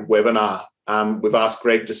FOA webinar. We've asked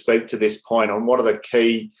Greg to speak to this point on what are the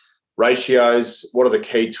key ratios, what are the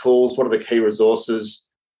key tools, what are the key resources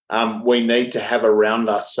we need to have around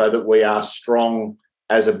us so that we are strong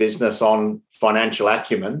as a business on financial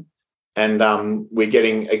acumen, and we're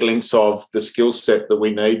getting a glimpse of the skill set that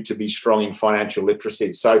we need to be strong in financial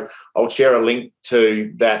literacy. So I'll share a link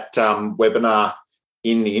to that webinar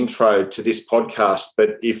in the intro to this podcast.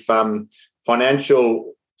 But if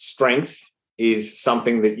financial strength is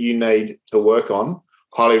something that you need to work on,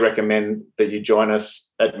 highly recommend that you join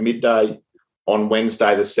us at midday on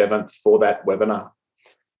Wednesday the 7th for that webinar.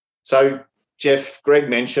 So, Jeff, Greg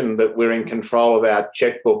mentioned that we're in control of our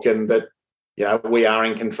checkbook and that we are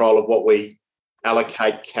in control of what we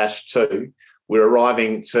allocate cash to. We're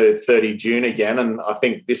arriving to 30 June again, and I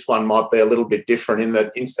think this one might be a little bit different in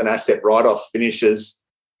that instant asset write-off finishes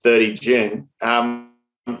 30 June.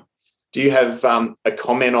 Do you have a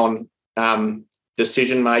comment on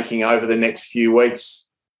decision-making over the next few weeks,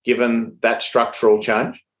 given that structural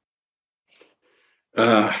change?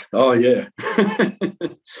 Yeah.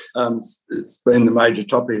 It's been the major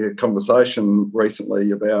topic of conversation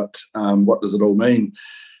recently about what does it all mean.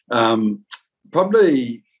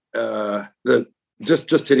 Probably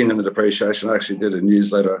just hitting on the depreciation. I actually did a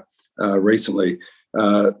newsletter recently.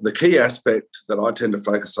 The key aspect that I tend to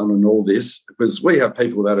focus on in all this, because we have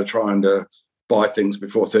people that are trying to buy things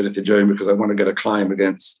before 30th of June because they want to get a claim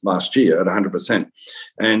against last year at 100%.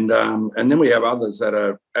 And then we have others that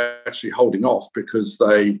are actually holding off because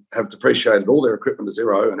they have depreciated all their equipment to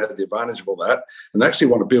zero and had the advantage of all that, and they actually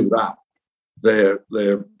want to build up their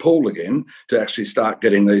pool again to actually start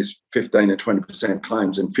getting these 15 and 20%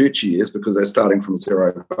 claims in future years because they're starting from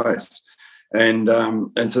zero base. And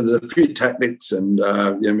so there's a few tactics, and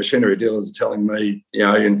machinery dealers are telling me,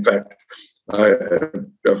 in fact,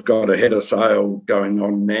 I've got a header sale going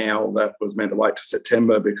on now that was meant to wait to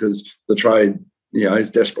September because the trade,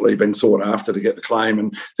 is desperately being sought after to get the claim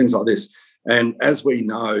and things like this. And as we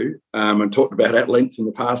know, and talked about at length in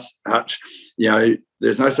the past, Hutch,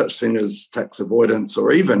 there's no such thing as tax avoidance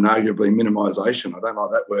or even arguably minimisation. I don't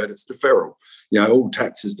like that word. It's deferral. All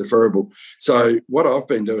tax is deferrable. So what I've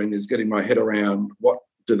been doing is getting my head around what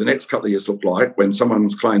do the next couple of years look like when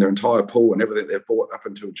someone's claimed their entire pool and everything they've bought up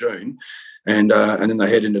until June, and then they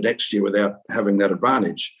head into next year without having that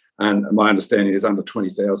advantage. And my understanding is under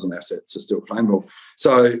 20,000 assets are still claimable.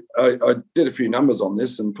 So I did a few numbers on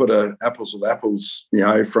this and put apples with apples,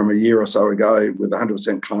 from a year or so ago with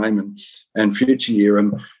 100% claim and future year.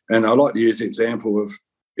 And I like to use the example of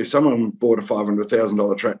if someone bought a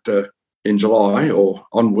 $500,000 tractor in July or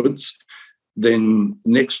onwards, then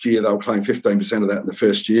next year they'll claim 15% of that in the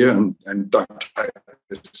first year, and don't take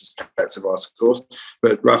this as tax advice, of course,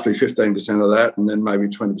 but roughly 15% of that, and then maybe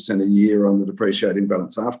 20% a year on the depreciating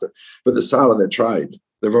balance after. But the sale of their trade,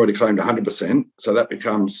 they've already claimed 100%, so that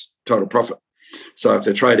becomes total profit. So if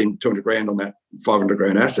they're trading 200 grand on that 500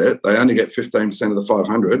 grand asset, they only get 15% of the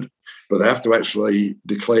 500, but they have to actually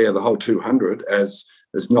declare the whole 200 as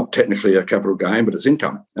not technically a capital gain, but it's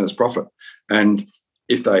income and it's profit. And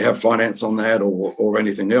if they have finance on that or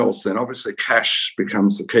anything else, then obviously cash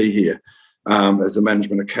becomes the key here as the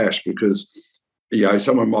management of cash, because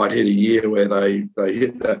someone might hit a year where they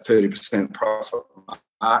hit that 30% profit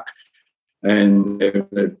mark, and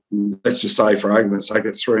let's just say for argument's sake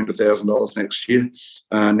it's $300,000 next year,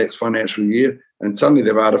 next financial year, and suddenly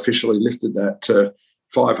they've artificially lifted that to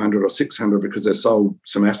 500 or 600 because they've sold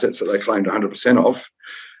some assets that they claimed 100% of.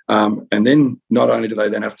 And then not only do they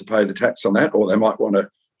then have to pay the tax on that, or they might want to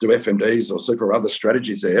do FMDs or super or other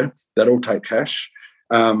strategies there that all take cash.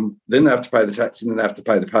 Then they have to pay the tax, and then they have to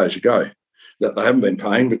pay the pay-as-you-go. that they haven't been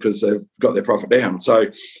paying because they've got their profit down. So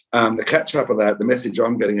the catch up of that, the message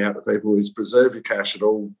I'm getting out to people is preserve your cash at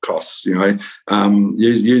all costs.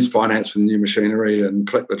 Use finance for the new machinery and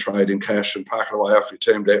collect the trade in cash and park it away off your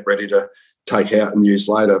term debt ready to take out and use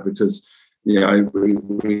later, because we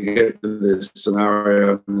get to this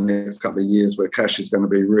scenario in the next couple of years where cash is going to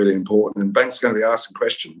be really important, and banks are going to be asking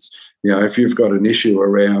questions. If you've got an issue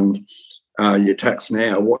around your tax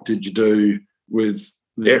now, what did you do with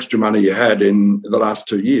the extra money you had in the last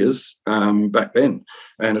 2 years back then?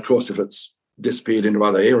 And of course, if it's disappeared into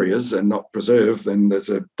other areas and not preserved, then there's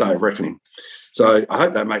a day of reckoning. So I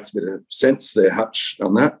hope that makes a bit of sense there, Hutch,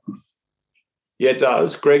 on that. Yeah, it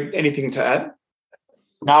does. Greg, anything to add?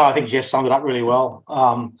 No, I think Jeff summed it up really well.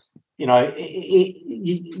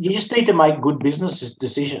 You just need to make good business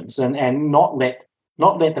decisions and not let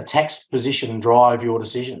the tax position drive your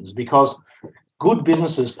decisions, because good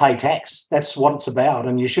businesses pay tax. That's what it's about.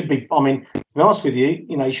 And you should be, to be honest with you,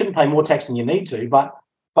 you shouldn't pay more tax than you need to, but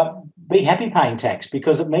be happy paying tax,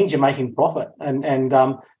 because it means you're making profit. And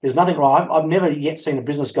there's nothing wrong. I've never yet seen a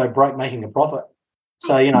business go broke making a profit.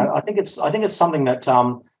 So, I think it's something that,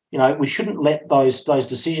 we shouldn't let those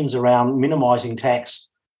decisions around minimising tax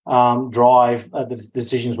drive the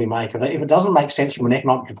decisions we make. If it doesn't make sense from an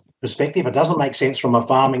economic perspective, it doesn't make sense from a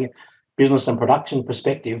farming business and production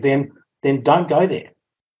perspective, then don't go there.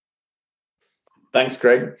 Thanks,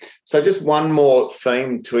 Greg. So just one more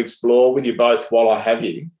theme to explore with you both while I have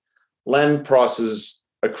you. Land prices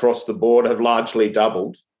across the board have largely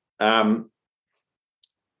doubled. How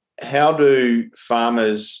do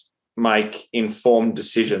farmers make informed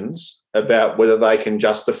decisions about whether they can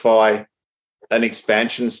justify an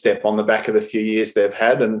expansion step on the back of the few years they've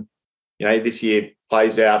had, and this year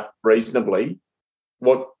plays out reasonably?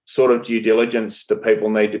 What sort of due diligence do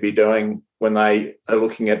people need to be doing when they are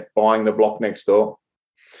looking at buying the block next door?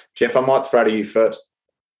 Jeff, I might throw to you first.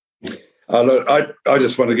 Look, I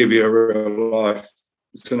just want to give you a real life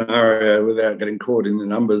scenario without getting caught in the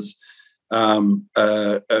numbers.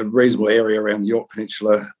 A reasonable area around the Yorke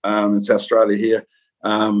Peninsula in South Australia here.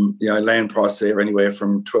 Land price there anywhere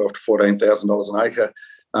from $12,000 to $14,000 an acre,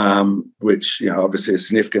 which obviously is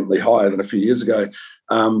significantly higher than a few years ago.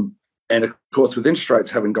 And of course, with interest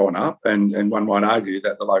rates having gone up, and one might argue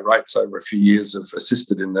that the low rates over a few years have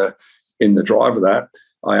assisted in the drive of that.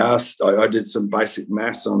 I did some basic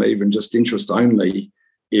maths on even just interest only.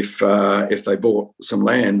 If they bought some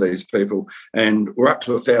land, these people, and we're up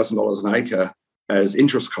to $1,000 an acre as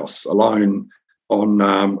interest costs alone on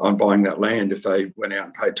buying that land if they went out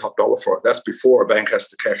and paid top dollar for it. That's before a bank has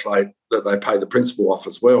to calculate that they pay the principal off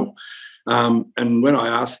as well. And when I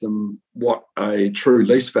asked them what a true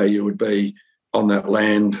lease value would be on that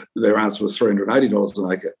land, their answer was $380 an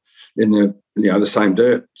acre in the same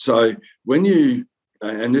dirt. So when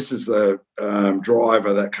and this is the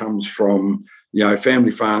driver that comes from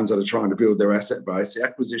family farms that are trying to build their asset base, the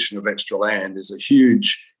acquisition of extra land is a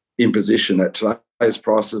huge imposition at today's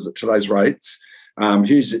prices, at today's rates,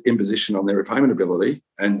 huge imposition on their repayment ability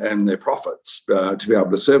and their profits to be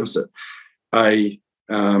able to service it.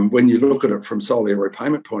 When you look at it from solely a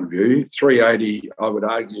repayment point of view, 380, I would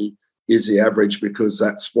argue, is the average, because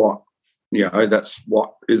that's what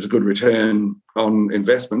is a good return on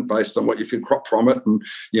investment based on what you can crop from it. And,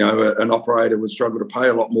 an operator would struggle to pay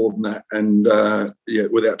a lot more than that and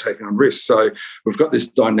without taking on risk. So we've got this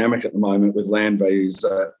dynamic at the moment with land values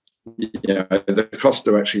that, the cost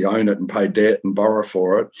to actually own it and pay debt and borrow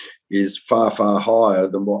for it is far, far higher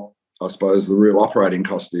than what I suppose the real operating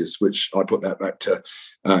cost is, which I put that back to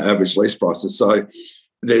average lease prices. So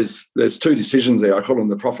there's two decisions there. I call them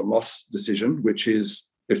the profit and loss decision, which is,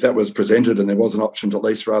 if that was presented and there was an option to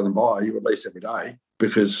lease rather than buy, you would lease every day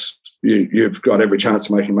because you've got every chance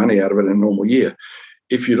of making money out of it in a normal year.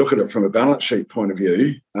 If you look at it from a balance sheet point of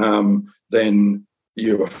view, then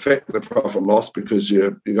you affect the profit and loss because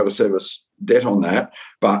you've got to service debt on that.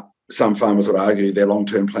 But some farmers would argue their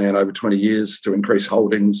long-term plan over 20 years to increase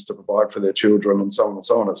holdings, to provide for their children and so on and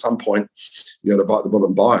so on. At some point, you've got to bite the bullet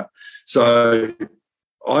and buy it. So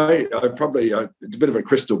I probably, it's a bit of a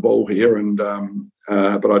crystal ball here,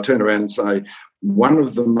 but I turn around and say one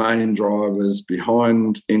of the main drivers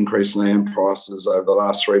behind increased land prices over the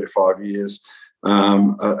last 3 to 5 years,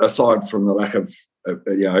 aside from the lack of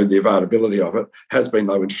the availability of it, has been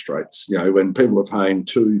low interest rates. When people are paying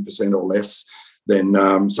 2% or less, then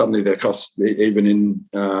suddenly their costs, even in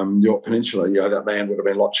Yorke Peninsula, that land would have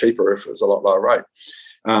been a lot cheaper if it was a lot lower rate.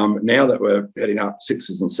 Now that we're heading up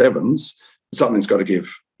 6s and 7s, something's got to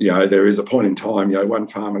give. There is a point in time, one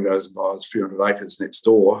farmer goes and buys a few hundred acres next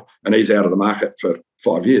door and he's out of the market for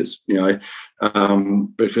 5 years,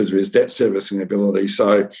 because of his debt servicing ability.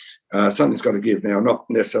 So something's got to give. Now, I'm not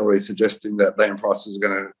necessarily suggesting that land prices are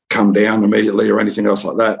going to come down immediately or anything else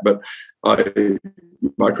like that, but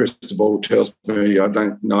my crystal ball tells me I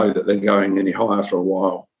don't know that they're going any higher for a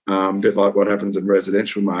while. A bit like what happens in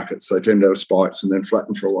residential markets. They tend to have spikes and then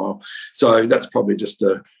flatten for a while. So that's probably just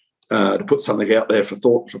to put something out there for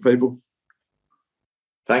thought for people.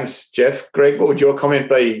 Thanks, Jeff. Greg, what would your comment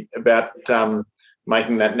be about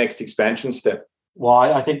making that next expansion step? Well,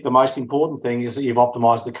 I think the most important thing is that you've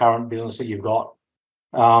optimised the current business that you've got.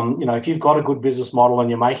 If you've got a good business model and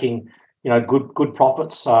you're making, good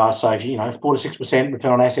profits, so if 4 to 6%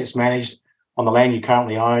 return on assets managed on the land you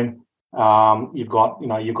currently own, you've got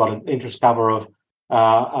an interest cover of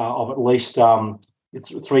at least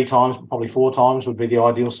 3 times, probably 4 times would be the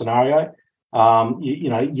ideal scenario.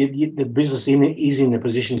 The business is in the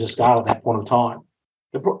position to scale at that point of time.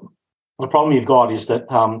 The problem you've got is that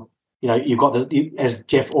you've got as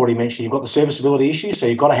Jeff already mentioned, you've got the serviceability issue. So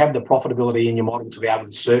you've got to have the profitability in your model to be able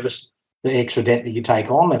to service the extra debt that you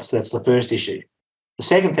take on. That's the first issue. The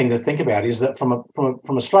second thing to think about is that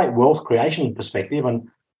from a straight wealth creation perspective, and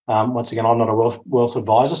once again, I'm not a wealth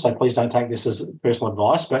advisor, so please don't take this as personal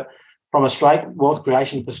advice, but from a straight wealth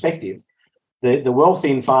creation perspective, the wealth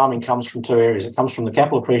in farming comes from 2 areas. It comes from the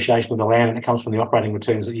capital appreciation of the land, and it comes from the operating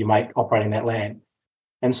returns that you make operating that land.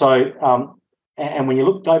 And so, and when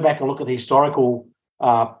you go back and look at the historical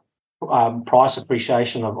price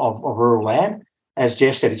appreciation of rural land, as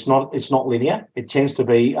Jeff said, it's not linear. It tends to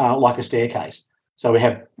be like a staircase. So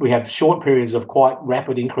we have short periods of quite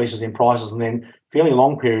rapid increases in prices, and then fairly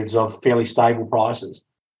long periods of fairly stable prices.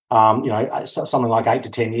 Something like 8 to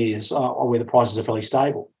 10 years where the prices are fairly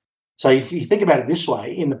stable. So if you think about it this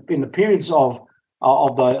way, in the periods of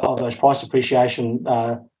those price appreciation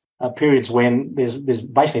periods when there's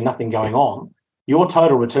basically nothing going on, your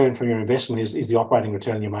total return from your investment is the operating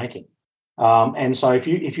return you're making. And so if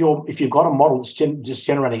you've got a model that's just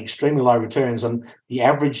generating extremely low returns, and the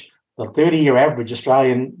 30-year average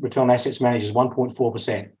Australian return on assets managed is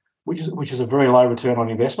 1.4%, which is a very low return on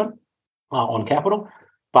investment on capital.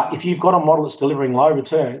 But if you've got a model that's delivering low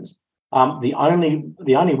returns, the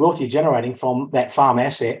only wealth you're generating from that farm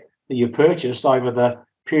asset that you purchased over the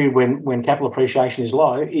period when capital appreciation is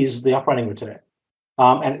low is the operating return,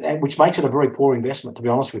 and which makes it a very poor investment, to be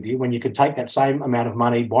honest with you, when you could take that same amount of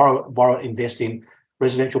money, borrow it, invest in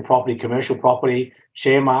residential property, commercial property,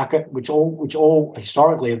 share market, which all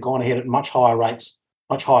historically have gone ahead at much higher rates,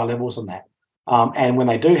 much higher levels than that. And when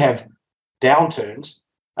they do have downturns,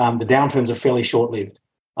 the downturns are fairly short-lived.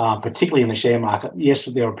 Particularly in the share market. Yes,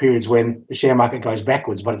 there are periods when the share market goes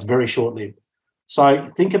backwards, but it's very short-lived. So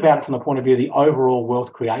think about it from the point of view of the overall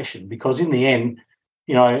wealth creation, because in the end,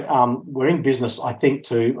 we're in business, I think,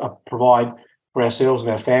 to provide for ourselves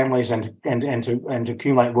and our families and to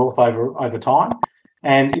accumulate wealth over time.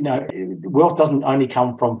 And wealth doesn't only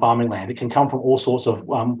come from farming land; it can come from all sorts of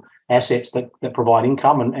assets that provide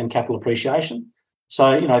income and capital appreciation.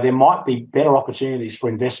 So there might be better opportunities for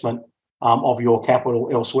investment of your capital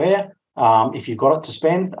elsewhere, if you've got it to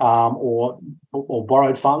spend, or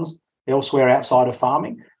borrowed funds elsewhere outside of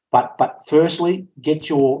farming. But firstly, get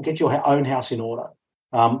your own house in order.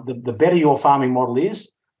 The better your farming model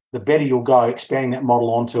is, the better you'll go expanding that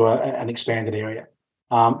model onto an expanded area.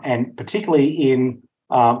 And particularly in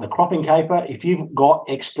the cropping caper, if you've got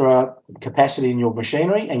extra capacity in your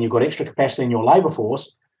machinery and you've got extra capacity in your labour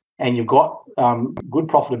force, and you've got good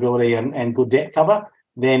profitability and good debt cover,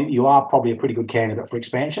 then you are probably a pretty good candidate for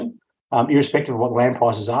expansion, irrespective of what the land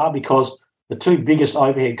prices are, because the 2 biggest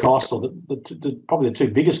overhead costs, or probably the 2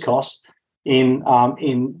 biggest costs in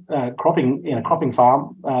cropping, in a cropping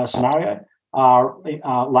farm scenario, are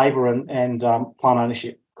labour and plant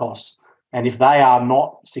ownership costs. And if they are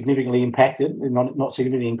not significantly impacted, not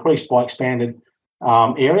significantly increased by expanded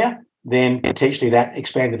area, then potentially that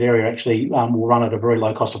expanded area actually will run at a very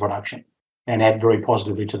low cost of production and add very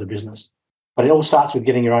positively to the business. But it all starts with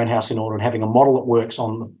getting your own house in order and having a model that works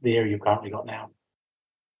on the area you've currently got now.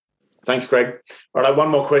 Thanks, Greg. All right, one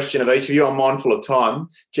more question of each of you. I'm mindful of time.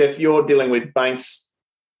 Jeff, you're dealing with banks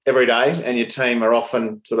every day, and your team are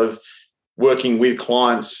often sort of working with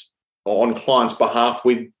clients or on clients' behalf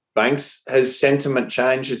with banks. Has sentiment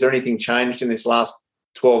changed? Has there anything changed in this last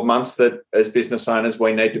 12 months that, as business owners,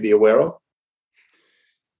 we need to be aware of?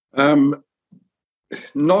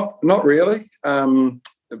 Not really.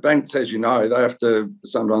 The banks, as you know, they have to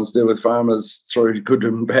sometimes deal with farmers through good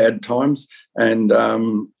and bad times, and I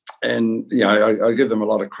give them a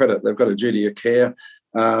lot of credit. They've got a duty of care.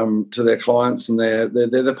 to their clients, and they're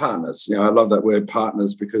the partners. I love that word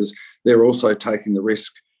partners, because they're also taking the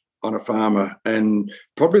risk on a farmer, and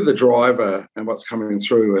probably the driver and what's coming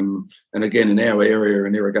through. And again, in our area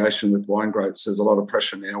in irrigation with wine grapes, there's a lot of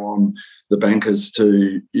pressure now on the bankers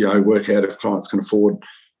to work out if clients can afford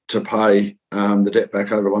to pay the debt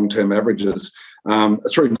back over long-term averages.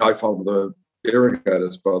 Through no fault of the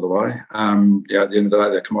irrigators, by the way. At the end of the day,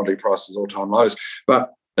 their commodity prices all-time lows.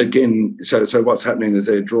 But again, so what's happening is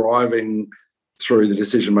they're driving through the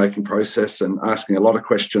decision-making process and asking a lot of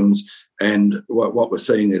questions. And what we're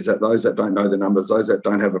seeing is that those that don't know the numbers, those that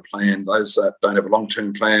don't have a plan, those that don't have a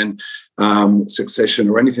long-term plan, succession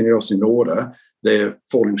or anything else in order, they're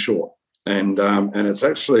falling short. And it's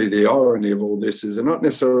actually the irony of all this is they're not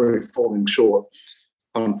necessarily falling short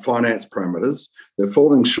on finance parameters. They're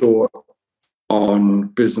falling short on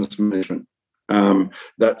business management.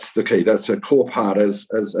 That's the key. That's a core part,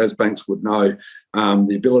 as banks would know.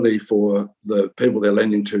 The ability for the people they're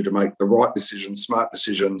lending to make the right decisions, smart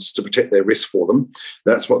decisions to protect their risk for them.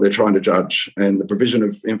 That's what they're trying to judge. And the provision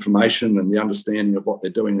of information and the understanding of what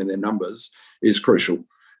they're doing in their numbers is crucial.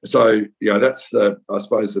 So, that's I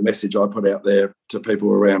suppose the message I put out there to people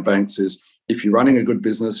around banks is, if you're running a good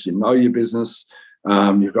business, you know your business,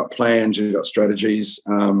 you've got plans, you've got strategies,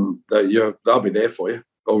 they'll be there for you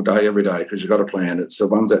all day, every day, because you've got a plan. It's the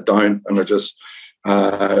ones that don't and are just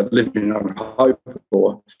living on hope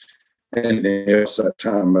or anything else that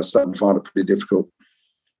are starting to find it pretty difficult.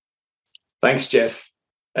 Thanks, Jeff.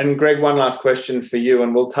 And Greg, one last question for you,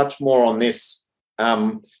 and we'll touch more on this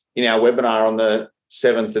in our webinar on the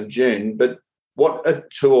 7th of June. But what are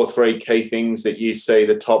 2 or 3 key things that you see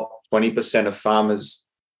the top 20% of farmers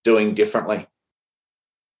doing differently?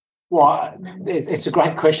 Well, it's a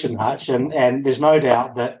great question, Hutch, and there's no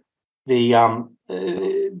doubt that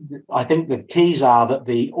I think the keys are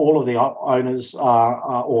that all of the owners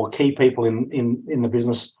or key people in the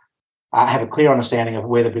business have a clear understanding of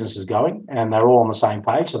where the business is going, and they're all on the same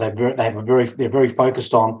page. So they're very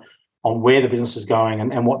focused on where the business is going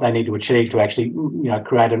and what they need to achieve to actually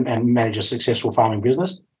create and manage a successful farming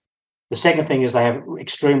business. The second thing is they have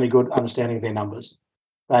extremely good understanding of their numbers.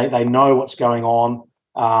 They know what's going on.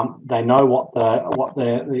 They know what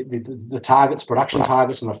the targets, production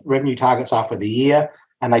targets, and the revenue targets are for the year,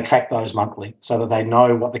 and they track those monthly so that they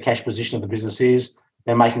know what the cash position of the business is.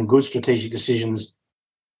 They're making good strategic decisions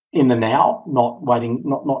in the now, not waiting,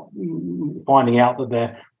 not finding out that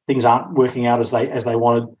their things aren't working out as they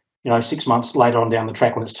wanted, 6 months later on down the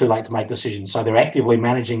track when it's too late to make decisions. So they're actively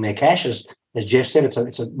managing their cash, as Jeff said.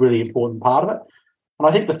 It's a really important part of it. And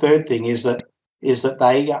I think the third thing is that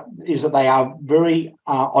they are very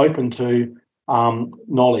open to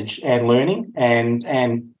knowledge and learning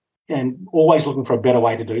and always looking for a better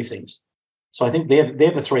way to do things. So I think they're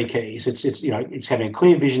the 3 keys. It's having a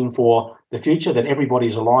clear vision for the future that everybody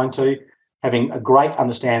is aligned to, having a great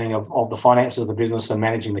understanding of the finances of the business and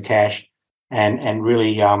managing the cash, and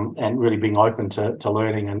really being open to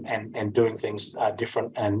learning and doing things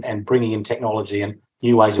different and bringing in technology and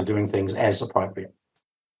new ways of doing things as appropriate.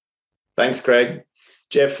 Thanks, Greg.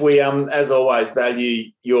 Jeff, we, as always,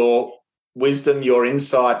 value your wisdom, your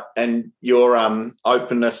insight, and your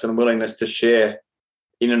openness and willingness to share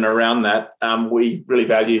in and around that. We really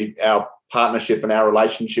value our partnership and our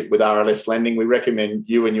relationship with RLS Lending. We recommend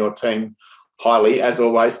you and your team highly. As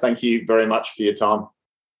always, thank you very much for your time.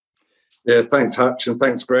 Yeah, thanks, Hutch, and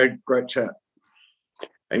thanks, Greg. Great chat.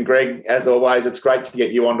 And Greg, as always, it's great to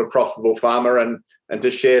get you onto Profitable Farmer and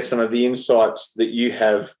to share some of the insights that you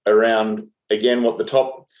have around, again, what the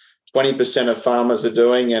top 20% of farmers are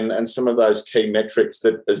doing and some of those key metrics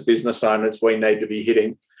that as business owners we need to be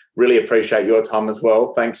hitting. Really appreciate your time as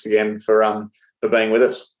well. Thanks again for being with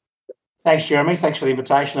us. Thanks, Jeremy. Thanks for the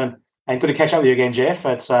invitation and good to catch up with you again, Jeff.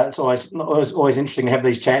 It's always interesting to have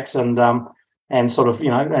these chats and sort of,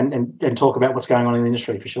 and talk about what's going on in the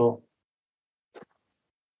industry for sure.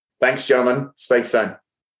 Thanks, gentlemen. Speak soon.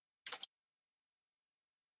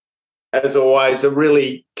 As always, a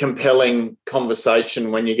really compelling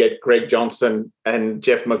conversation when you get Greg Johnson and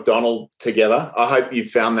Jeff McDonald together. I hope you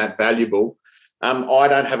found that valuable. I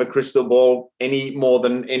don't have a crystal ball any more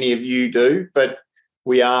than any of you do, but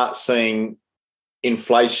we are seeing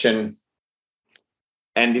inflation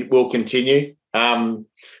and it will continue.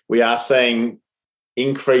 We are seeing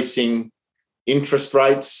increasing interest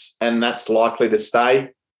rates and that's likely to stay.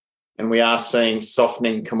 And we are seeing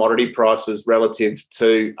softening commodity prices relative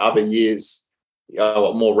to other years,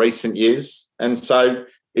 more recent years. And so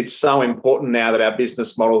it's so important now that our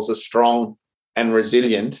business models are strong and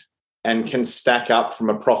resilient and can stack up from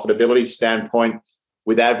a profitability standpoint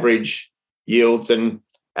with average yields and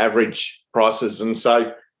average prices. And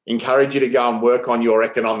so encourage you to go and work on your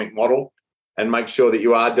economic model and make sure that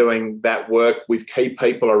you are doing that work with key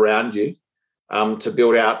people around you to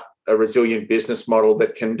build out a resilient business model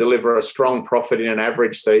that can deliver a strong profit in an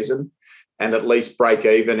average season and at least break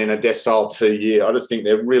even in a decile 2 year. I just think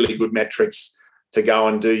they're really good metrics to go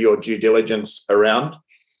and do your due diligence around.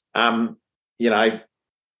 I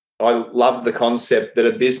love the concept that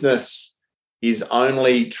a business is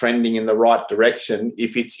only trending in the right direction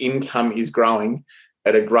if its income is growing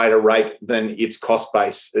at a greater rate than its cost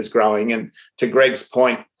base is growing. And to Greg's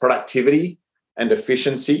point, productivity and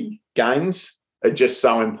efficiency gains are just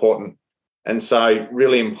so important. And so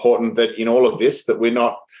really important that in all of this, that we're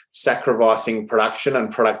not sacrificing production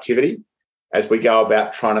and productivity as we go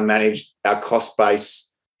about trying to manage our cost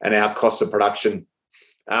base and our cost of production.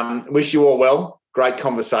 Wish you all well. Great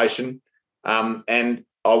conversation. And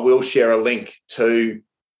I will share a link to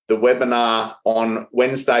the webinar on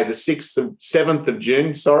Wednesday, the 7th of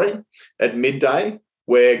June, at midday,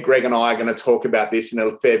 where Greg and I are going to talk about this in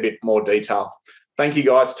a fair bit more detail. Thank you,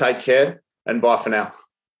 guys. Take care and bye for now.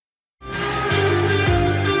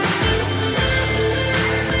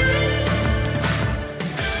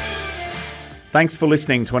 Thanks for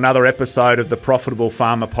listening to another episode of the Profitable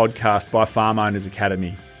Farmer podcast by Farm Owners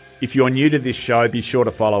Academy. If you're new to this show, be sure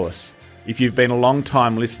to follow us. If you've been a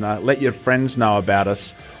long-time listener, let your friends know about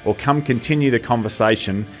us or come continue the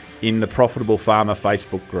conversation in the Profitable Farmer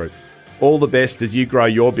Facebook group. All the best as you grow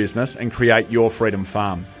your business and create your freedom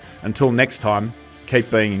farm. Until next time, keep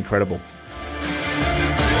being incredible.